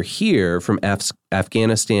smuggled over here from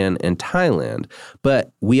Afghanistan and Thailand.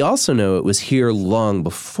 But we also know it was here long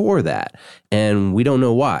before that, and we don't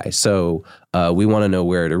know why. So we want to know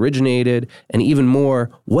where it originated, and even more,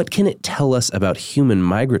 what can it tell us about human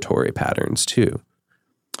migratory patterns, too?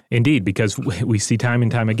 Indeed, because we see time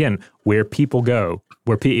and time again where people go,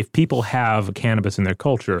 if people have cannabis in their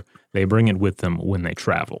culture, they bring it with them when they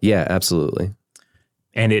travel. Yeah, absolutely.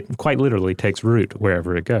 And it quite literally takes root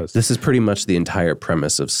wherever it goes. This is pretty much the entire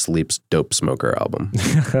premise of Sleep's Dope Smoker album.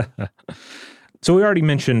 So we already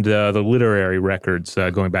mentioned the literary records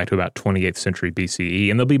going back to about 28th century BCE,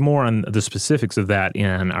 and there'll be more on the specifics of that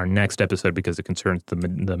in our next episode because it concerns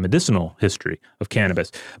the medicinal history of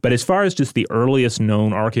cannabis. But as far as just the earliest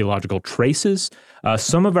known archaeological traces,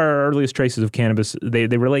 some of our earliest traces of cannabis, they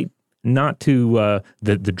relate not to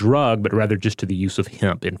the drug, but rather just to the use of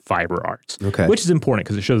hemp in fiber arts, which is important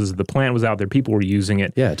because it shows us that the plant was out there, people were using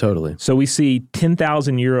it. Yeah, totally. So we see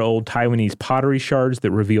 10,000-year-old Taiwanese pottery shards that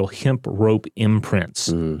reveal hemp rope imprints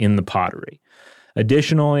in the pottery.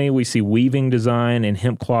 Additionally, we see weaving design and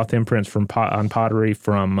hemp cloth imprints on pottery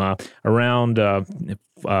from around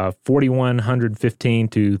 4115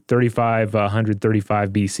 to 3535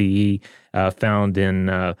 BCE, found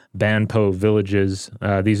in Banpo villages.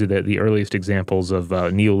 These are the earliest examples of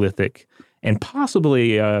Neolithic and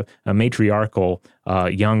possibly a matriarchal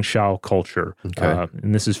Yangshao culture.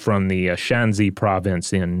 And this is from the Shanxi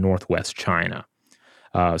province in northwest China.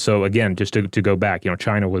 So again, just to go back,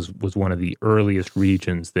 China was one of the earliest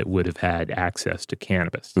regions that would have had access to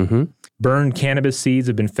cannabis. Burned cannabis seeds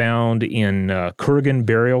have been found in Kurgan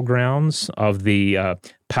burial grounds of the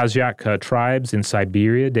Pazyak tribes in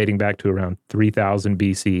Siberia, dating back to around 3000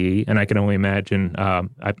 BCE. And I can only imagine,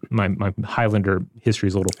 my Highlander history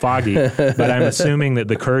is a little foggy, but I'm assuming that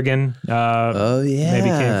the Kurgan maybe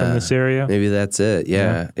came from this area. Maybe that's it.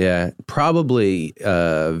 Yeah. Probably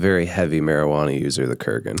a very heavy marijuana user, the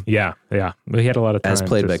Kurgan. Yeah. He had a lot of time. As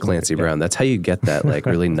played by Clancy Brown. That's how you get that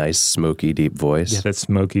really nice, smoky, deep voice. Yeah, that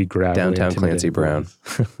smoky, gravelly. Downtown Clancy Brown.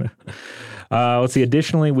 Let's see.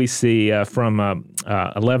 Additionally, we see from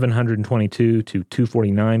 1122 to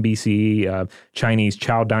 249 BCE, Chinese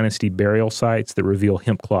Chao Dynasty burial sites that reveal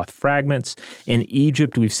hemp cloth fragments. In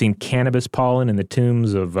Egypt, we've seen cannabis pollen in the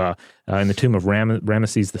tombs of in the tomb of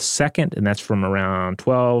Ramesses II, and that's from around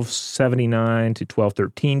 1279 to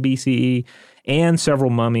 1213 BCE. And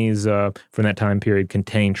several mummies from that time period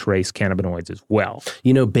contain trace cannabinoids as well.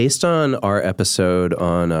 Based on our episode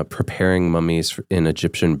on preparing mummies in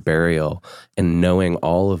Egyptian burial and knowing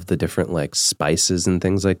all of the different spices and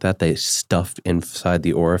things like that they stuffed inside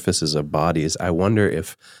the orifices of bodies, I wonder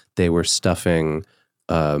if they were stuffing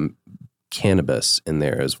cannabis in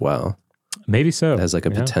there as well. Maybe so. As a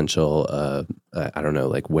potential,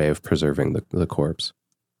 way of preserving the corpse.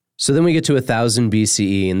 So then we get to 1000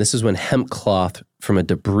 BCE, and this is when hemp cloth from a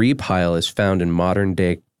debris pile is found in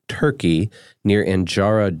modern-day Turkey near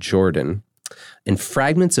Anjara, Jordan. And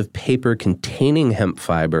fragments of paper containing hemp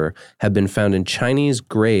fiber have been found in Chinese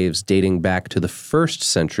graves dating back to the 1st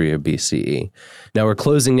century of BCE. Now, we're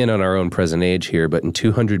closing in on our own present age here, but in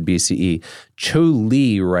 200 BCE, Cho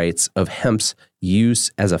Li writes of hemp's use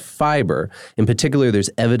as a fiber. In particular, there's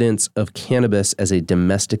evidence of cannabis as a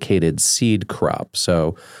domesticated seed crop.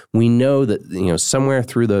 So we know that, somewhere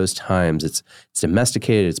through those times, it's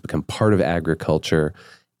domesticated, it's become part of agriculture,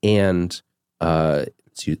 and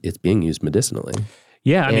it's being used medicinally.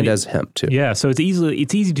 Yeah, and as hemp too. Yeah, so it's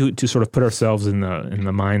easy to sort of put ourselves in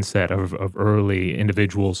the mindset of early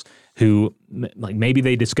individuals who maybe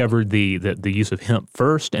they discovered the use of hemp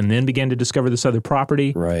first and then began to discover this other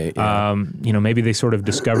property. Right. Yeah. Maybe they sort of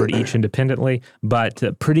discovered each independently, but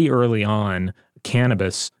pretty early on,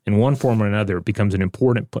 cannabis in one form or another becomes an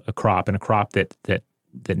important crop, and a crop that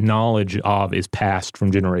knowledge of is passed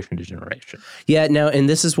from generation to generation. Yeah, now, and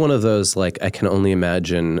this is one of those, I can only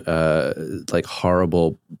imagine,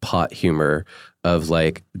 horrible pot humor of,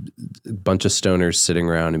 a bunch of stoners sitting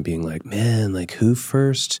around and being like, man, who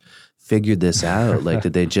first figured this out?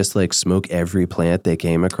 Did they just, smoke every plant they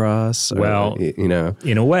came across? Well,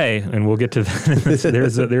 in a way, and we'll get to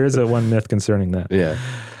that. there is a one myth concerning that. Yeah.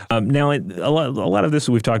 Now, a lot of this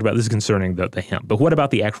we've talked about, this is concerning the hemp, but what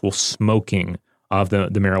about the actual smoking of the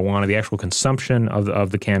marijuana, the actual consumption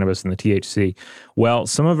of the cannabis and the THC? Well,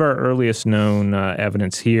 some of our earliest known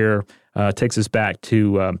evidence here takes us back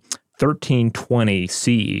to 1320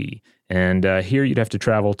 CE. And here you'd have to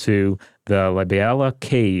travel to the Labala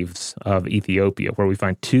Caves of Ethiopia, where we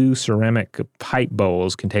find 2 ceramic pipe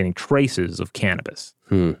bowls containing traces of cannabis.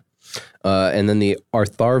 And then the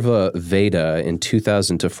Atharva Veda in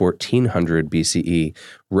 2000 to 1400 BCE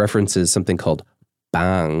references something called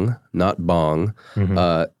bang, not bong,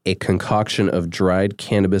 a concoction of dried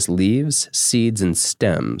cannabis leaves, seeds, and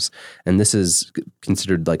stems. And this is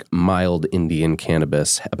considered like mild Indian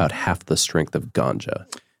cannabis, about half the strength of ganja.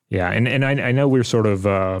 Yeah, and I know we're sort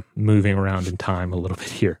of moving around in time a little bit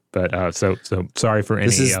here, but so sorry for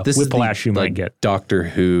any whiplash you might get. Doctor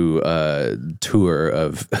Who tour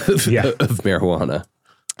of marijuana.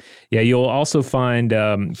 Yeah, you'll also find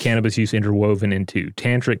cannabis use interwoven into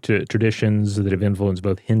tantric traditions that have influenced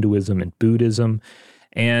both Hinduism and Buddhism.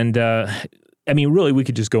 And I mean, really, we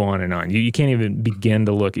could just go on and on. You can't even begin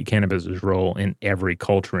to look at cannabis's role in every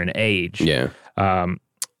culture and age. Yeah.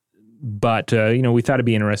 But we thought it'd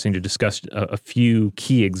be interesting to discuss a few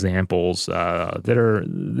key examples that are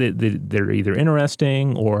either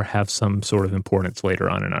interesting or have some sort of importance later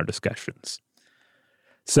on in our discussions.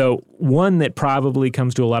 So one that probably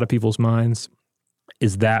comes to a lot of people's minds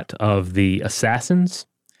is that of the Assassins.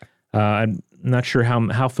 I'm not sure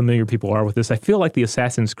how familiar people are with this. I feel like the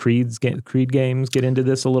Assassin's Creed games get into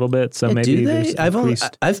this a little bit. So maybe do they?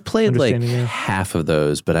 I've played like half of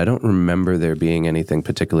those, but I don't remember there being anything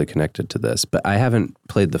particularly connected to this. But I haven't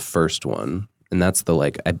played the first one, and that's the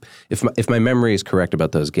if my memory is correct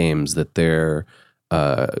about those games, that they're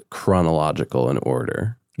chronological in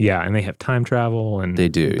order. Yeah, and they have time travel and they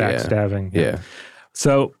do backstabbing. Yeah.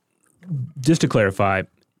 So just to clarify,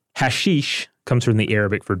 hashish comes from the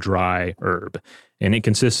Arabic for dry herb, and it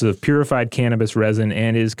consists of purified cannabis resin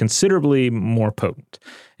and is considerably more potent.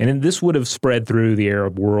 And this would have spread through the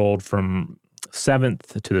Arab world from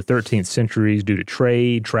 7th to the 13th centuries due to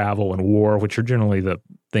trade, travel, and war, which are generally the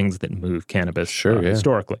things that move cannabis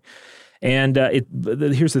historically. And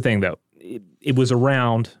here's the thing, though. It was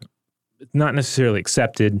around, not necessarily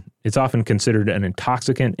accepted. It's often considered an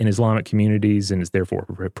intoxicant in Islamic communities and is therefore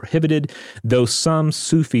prohibited, though some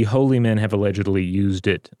Sufi holy men have allegedly used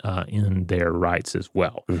it in their rites as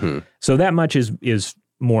well. Mm-hmm. So that much is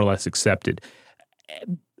more or less accepted.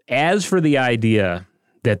 As for the idea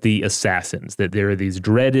that the assassins, that there are these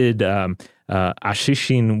dreaded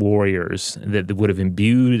Ashishin warriors that would have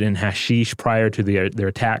imbued in hashish prior to their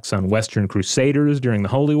attacks on Western Crusaders during the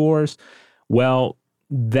Holy Wars, well,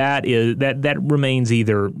 that remains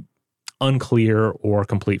either unclear or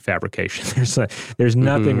complete fabrication. There's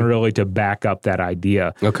nothing really to back up that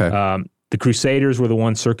idea. Okay. The Crusaders were the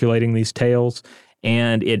ones circulating these tales,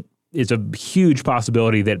 and it is a huge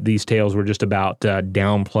possibility that these tales were just about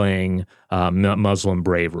downplaying Muslim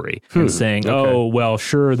bravery and saying, "Oh, well,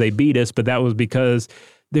 sure, they beat us, but that was because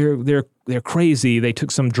they're crazy. They took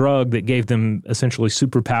some drug that gave them essentially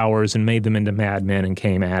superpowers and made them into madmen and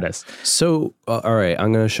came at us." So, all right,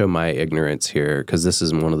 I'm going to show my ignorance here because this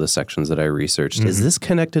is one of the sections that I researched. Mm-hmm. Is this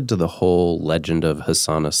connected to the whole legend of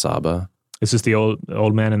Hassan Asaba? Is this the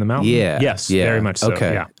old man in the mountain? Yeah. Yes, very much so.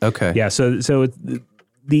 Okay. Yeah. Okay. Yeah. So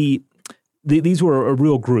these were a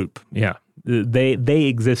real group. Yeah. They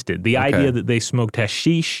existed. The idea that they smoked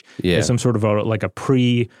hashish is some sort of a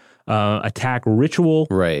pre-attack ritual.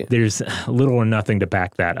 Right. There's little or nothing to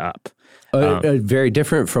back that up. Very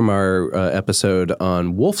different from our episode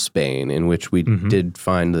on Wolfsbane, in which we did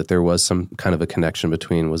find that there was some kind of a connection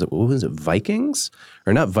between, what was it, Vikings?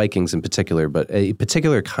 Or not Vikings in particular, but a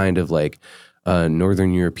particular kind of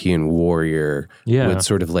Northern European warrior would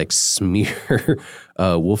sort of smear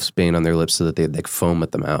wolfsbane on their lips so that they'd foam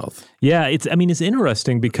at the mouth. Yeah, it's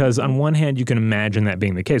interesting because on one hand you can imagine that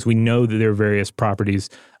being the case. We know that there are various properties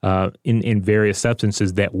in various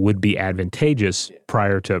substances that would be advantageous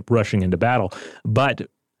prior to rushing into battle, but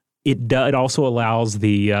it also allows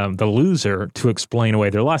the loser to explain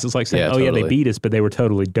away their loss. It's like saying, they beat us, but they were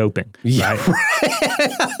totally doping. Yeah,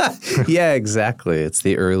 right? Yeah, exactly. It's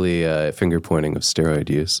the early finger pointing of steroid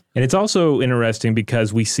use. And it's also interesting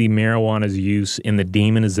because we see marijuana's use in the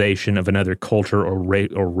demonization of another culture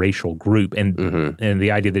or racial group, and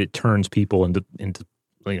the idea that it turns people into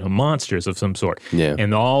monsters of some sort. Yeah.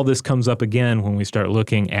 And all this comes up again when we start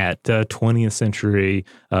looking at 20th century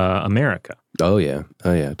America. Oh yeah,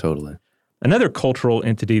 totally. Another cultural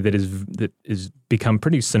entity that is become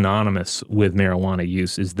pretty synonymous with marijuana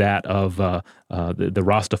use is that of the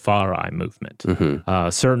Rastafari movement. Mm-hmm.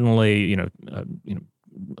 Certainly,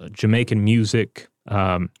 Jamaican music,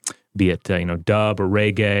 be it dub or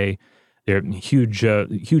reggae, they're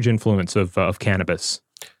huge influence of cannabis.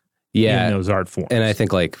 Yeah, in those art forms. And I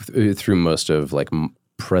think through most of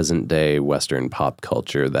present day Western pop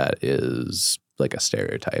culture, that is like a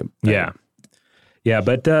stereotype. Yeah,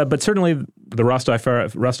 but certainly the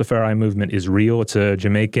Rastafari movement is real. It's a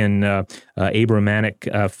Jamaican Abrahamic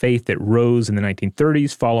faith that rose in the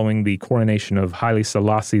 1930s following the coronation of Haile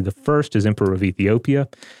Selassie I as Emperor of Ethiopia.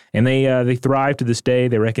 And they thrive to this day.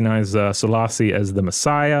 They recognize Selassie as the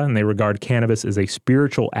Messiah, and they regard cannabis as a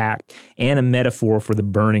spiritual act and a metaphor for the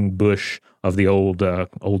burning bush of the Old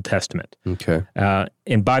Testament. Okay.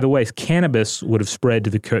 And by the way, cannabis would have spread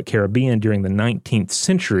to the Caribbean during the 19th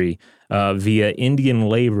century via Indian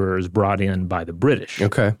laborers brought in by the British.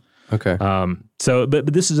 Okay.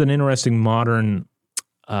 But this is an interesting modern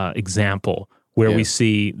example where we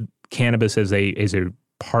see cannabis as a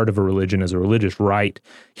part of a religion, as a religious rite.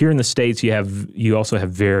 Here in the States, you also have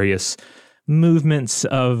various movements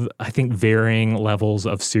of, I think, varying levels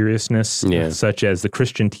of seriousness, such as the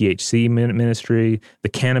Christian THC ministry, the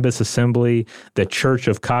Cannabis Assembly, the Church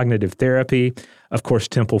of Cognitive Therapy, of course,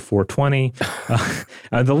 Temple 420.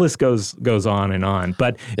 The list goes on and on.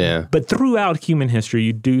 But throughout human history,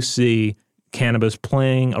 you do see cannabis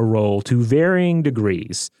playing a role to varying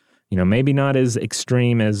degrees. Maybe not as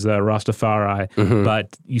extreme as Rastafari,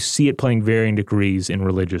 but you see it playing varying degrees in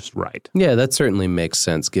religious rite. Yeah, that certainly makes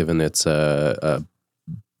sense given its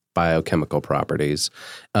biochemical properties.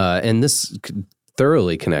 And this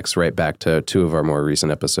thoroughly connects right back to two of our more recent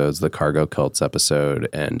episodes, the Cargo Cults episode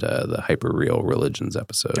and the Hyperreal Religions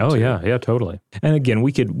episode. Oh, yeah, totally. And again,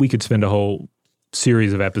 we could spend a whole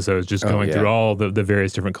series of episodes just going through all the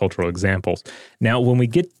various different cultural examples. Now, when we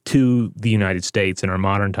get to the United States in our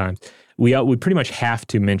modern times, we pretty much have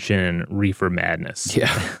to mention reefer madness.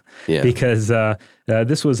 Yeah. Because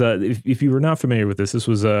this was if you were not familiar with this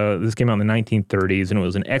came out in the 1930s, and it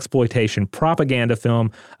was an exploitation propaganda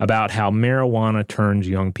film about how marijuana turns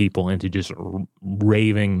young people into just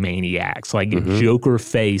raving maniacs, like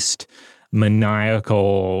Joker-faced,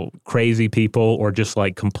 maniacal, crazy people, or just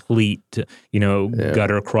like complete,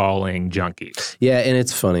 gutter crawling junkies. Yeah, and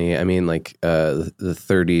it's funny. I mean, like the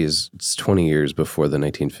 30s, it's 20 years before the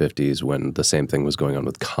 1950s when the same thing was going on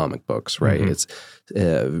with comic books, right? It's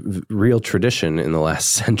real tradition in the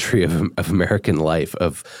last century of American life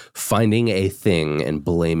of finding a thing and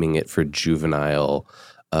blaming it for juvenile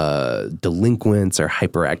delinquents or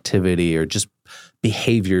hyperactivity or just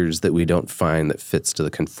behaviors that we don't find that fits to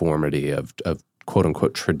the conformity of quote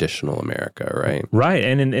unquote traditional America, right? Right,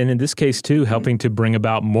 and in this case too, helping to bring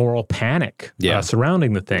about moral panic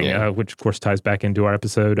surrounding the thing, which of course ties back into our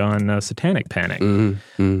episode on satanic panic.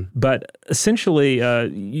 But essentially,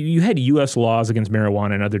 you had U.S. laws against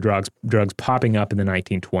marijuana and other drugs popping up in the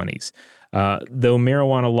 1920s. Though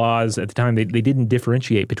marijuana laws at the time, they didn't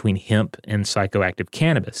differentiate between hemp and psychoactive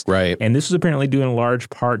cannabis. Right. And this was apparently due in large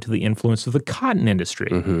part to the influence of the cotton industry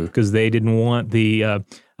because they didn't want the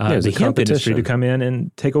hemp industry to come in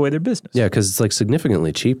and take away their business. Yeah, because it's like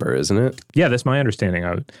significantly cheaper, isn't it? Yeah, that's my understanding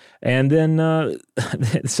of it. And then,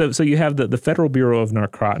 so you have the Federal Bureau of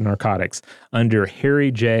Narcotics under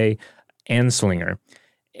Harry J. Anslinger.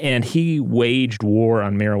 And he waged war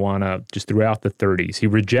on marijuana just throughout the 30s. He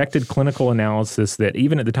rejected clinical analysis that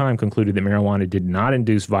even at the time concluded that marijuana did not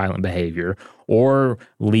induce violent behavior or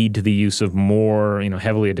lead to the use of more,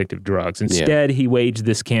 heavily addictive drugs. Instead, he waged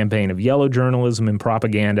this campaign of yellow journalism and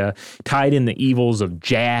propaganda, tied in the evils of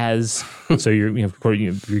jazz. So you're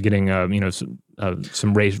getting,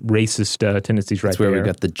 some racist tendencies right there. That's where we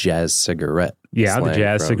got the jazz cigarette. Yeah, the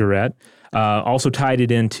jazz cigarette. Also tied it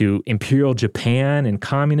into Imperial Japan and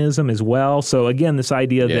communism as well. So again, this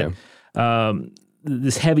idea that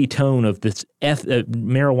this heavy tone of this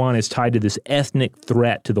marijuana is tied to this ethnic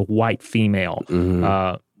threat to the white female.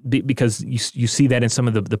 Because you see that in some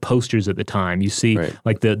of the posters at the time. You see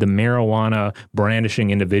like the marijuana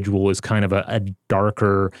brandishing individual is kind of a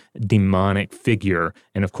darker demonic figure.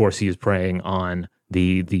 And of course he is preying on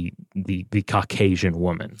the Caucasian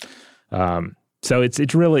woman. So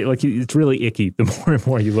it's really icky the more and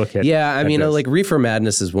more you look at. Yeah, I mean, like reefer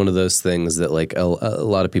madness is one of those things that like a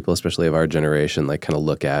lot of people, especially of our generation, like kind of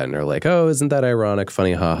look at and are like, oh, isn't that ironic?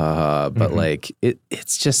 Funny, ha ha ha. But like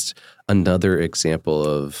it's just another example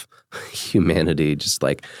of humanity just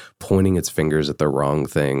like pointing its fingers at the wrong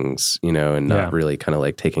things, and not really kind of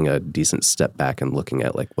like taking a decent step back and looking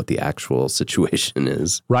at like what the actual situation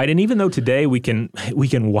is. Right. And even though today we can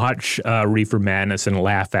watch Reefer Madness and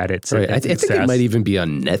laugh at it. Right. I think it might even be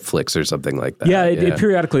on Netflix or something like that. Yeah, it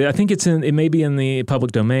periodically. I think it may be in the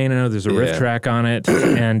public domain. I know there's a riff track on it,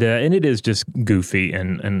 and it is just goofy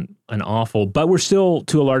and awful. But we're still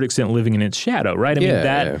to a large extent living in its shadow, right? I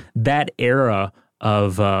mean that era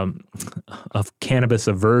of cannabis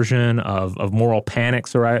aversion, of moral panic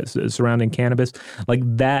surrounding cannabis, like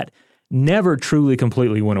that never truly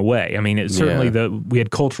completely went away. I mean, it certainly we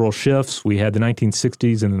had cultural shifts. We had the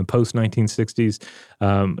 1960s and then the post-1960s,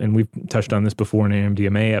 and we've touched on this before in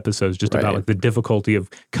MDMA episodes, just about like the difficulty of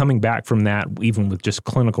coming back from that, even with just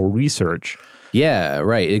clinical research. Yeah,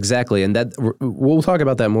 right, exactly. And that we'll talk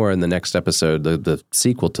about that more in the next episode, the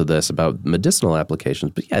sequel to this, about medicinal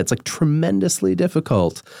applications. But yeah, it's like tremendously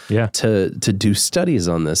difficult to do studies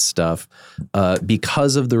on this stuff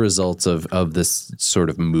because of the results of this sort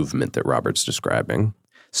of movement that Robert's describing.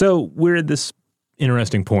 So we're at this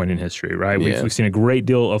interesting point in history, right? We've seen a great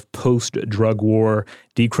deal of post-drug war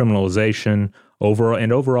decriminalization,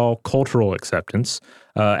 overall cultural acceptance.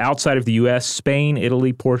 Outside of the U.S., Spain,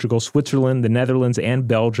 Italy, Portugal, Switzerland, the Netherlands, and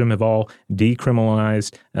Belgium have all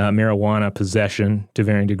decriminalized marijuana possession to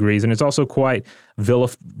varying degrees, and it's also quite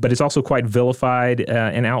vilified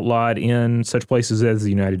and outlawed in such places as the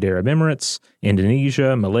United Arab Emirates,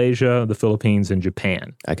 Indonesia, Malaysia, the Philippines, and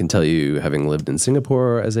Japan. I can tell you, having lived in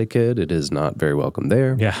Singapore as a kid, it is not very welcome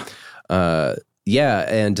there.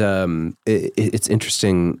 It's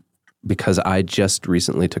interesting because I just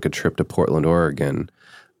recently took a trip to Portland, Oregon,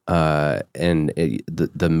 and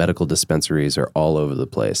the medical dispensaries are all over the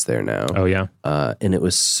place there now. Oh yeah, and it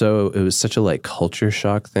was such a like culture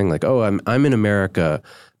shock thing. Like, oh, I'm in America,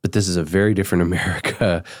 but this is a very different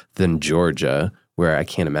America than Georgia, where I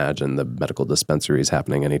can't imagine the medical dispensaries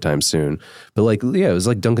happening anytime soon. But like, yeah, it was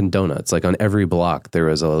like Dunkin' Donuts. Like on every block there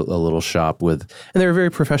was a little shop and they were very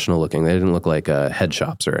professional looking. They didn't look like head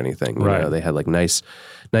shops or anything. You know, they had like nice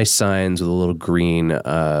signs with a little green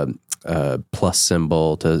plus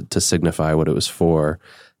symbol to signify what it was for.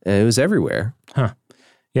 And it was everywhere. Huh.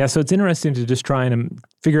 Yeah, so it's interesting to just try and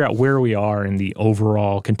figure out where we are in the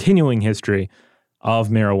overall continuing history of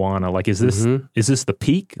marijuana. Like, is this the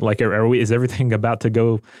peak? Like, is everything about to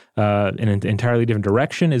go in an entirely different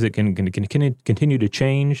direction? Is it going to continue to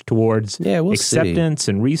change towards acceptance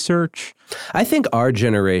and research? I think our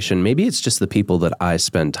generation, maybe it's just the people that I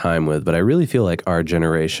spend time with, but I really feel like our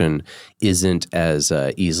generation isn't as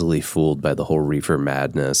easily fooled by the whole reefer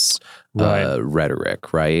madness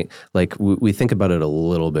rhetoric, right? Like, we think about it a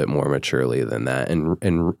little bit more maturely than that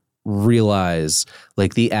and realize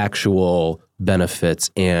like the actual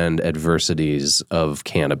benefits and adversities of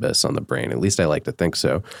cannabis on the brain. At least I like to think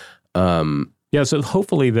so. So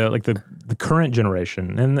hopefully the current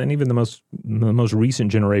generation and even the most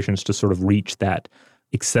recent generations to sort of reach that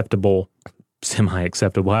acceptable,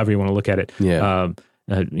 semi-acceptable, however you want to look at it,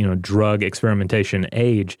 drug experimentation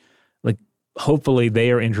age, like hopefully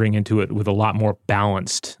they are entering into it with a lot more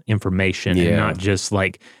balanced information and not just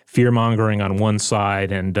like fear-mongering on one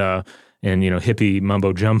side and hippie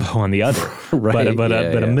mumbo jumbo on the other, but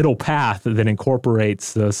a middle path that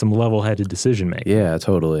incorporates some level-headed decision making. Yeah,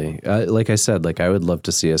 totally. Like I said, like I would love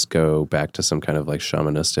to see us go back to some kind of like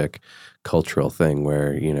shamanistic cultural thing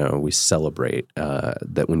where we celebrate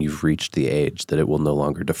that when you've reached the age that it will no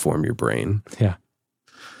longer deform your brain. Yeah.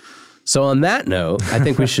 So on that note, I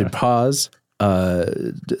think we should pause.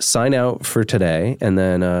 Sign out for today, and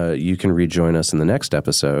then you can rejoin us in the next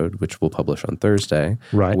episode, which we'll publish on Thursday,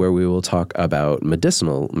 where we will talk about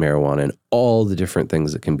medicinal marijuana and all the different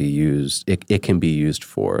things that can be used. It can be used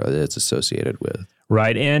for that it's associated with.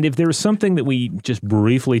 Right, and if there's something that we just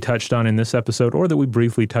briefly touched on in this episode, or that we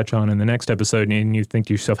briefly touch on in the next episode, and you think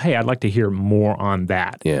to yourself, "Hey, I'd like to hear more on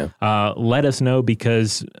that," let us know,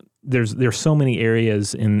 because there's so many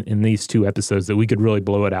areas in these two episodes that we could really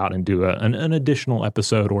blow it out and do an additional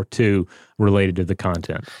episode or two related to the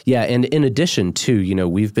content. Yeah, and in addition to,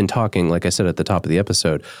 we've been talking, like I said at the top of the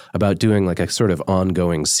episode, about doing like a sort of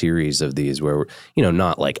ongoing series of these where,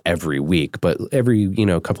 not like every week, but every,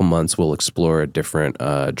 couple months we'll explore a different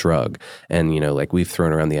drug. And, like we've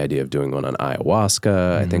thrown around the idea of doing one on ayahuasca.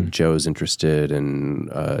 Mm-hmm. I think Joe's interested in,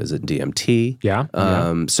 is it DMT? Yeah.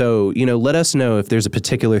 So, let us know if there's a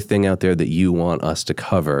particular thing out there that you want us to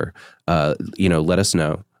cover. Let us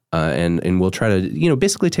know. And we'll try to,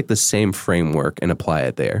 basically take the same framework and apply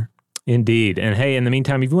it there. Indeed. And hey, in the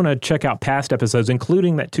meantime, if you want to check out past episodes,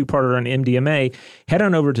 including that two-parter on MDMA, head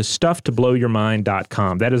on over to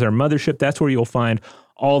stufftoblowyourmind.com. That is our mothership. That's where you'll find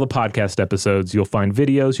all the podcast episodes. You'll find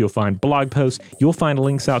videos, you'll find blog posts, you'll find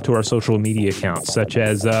links out to our social media accounts, such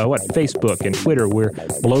as Facebook and Twitter. We're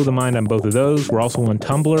Blow the Mind on both of those. We're also on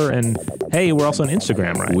Tumblr, and hey, we're also on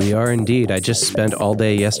Instagram, right? We are indeed. I just spent all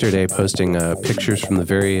day yesterday posting pictures from the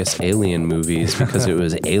various Alien movies because it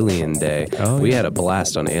was Alien Day. We had a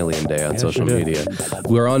blast on Alien Day on social media.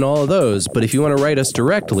 We're on all of those, but if you want to write us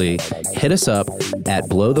directly, hit us up at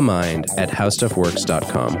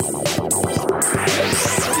blowthemind@howstuffworks.com.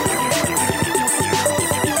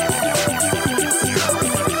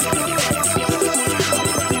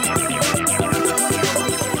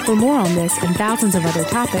 For more on this and thousands of other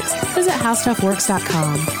topics, visit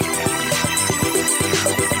howstuffworks.com.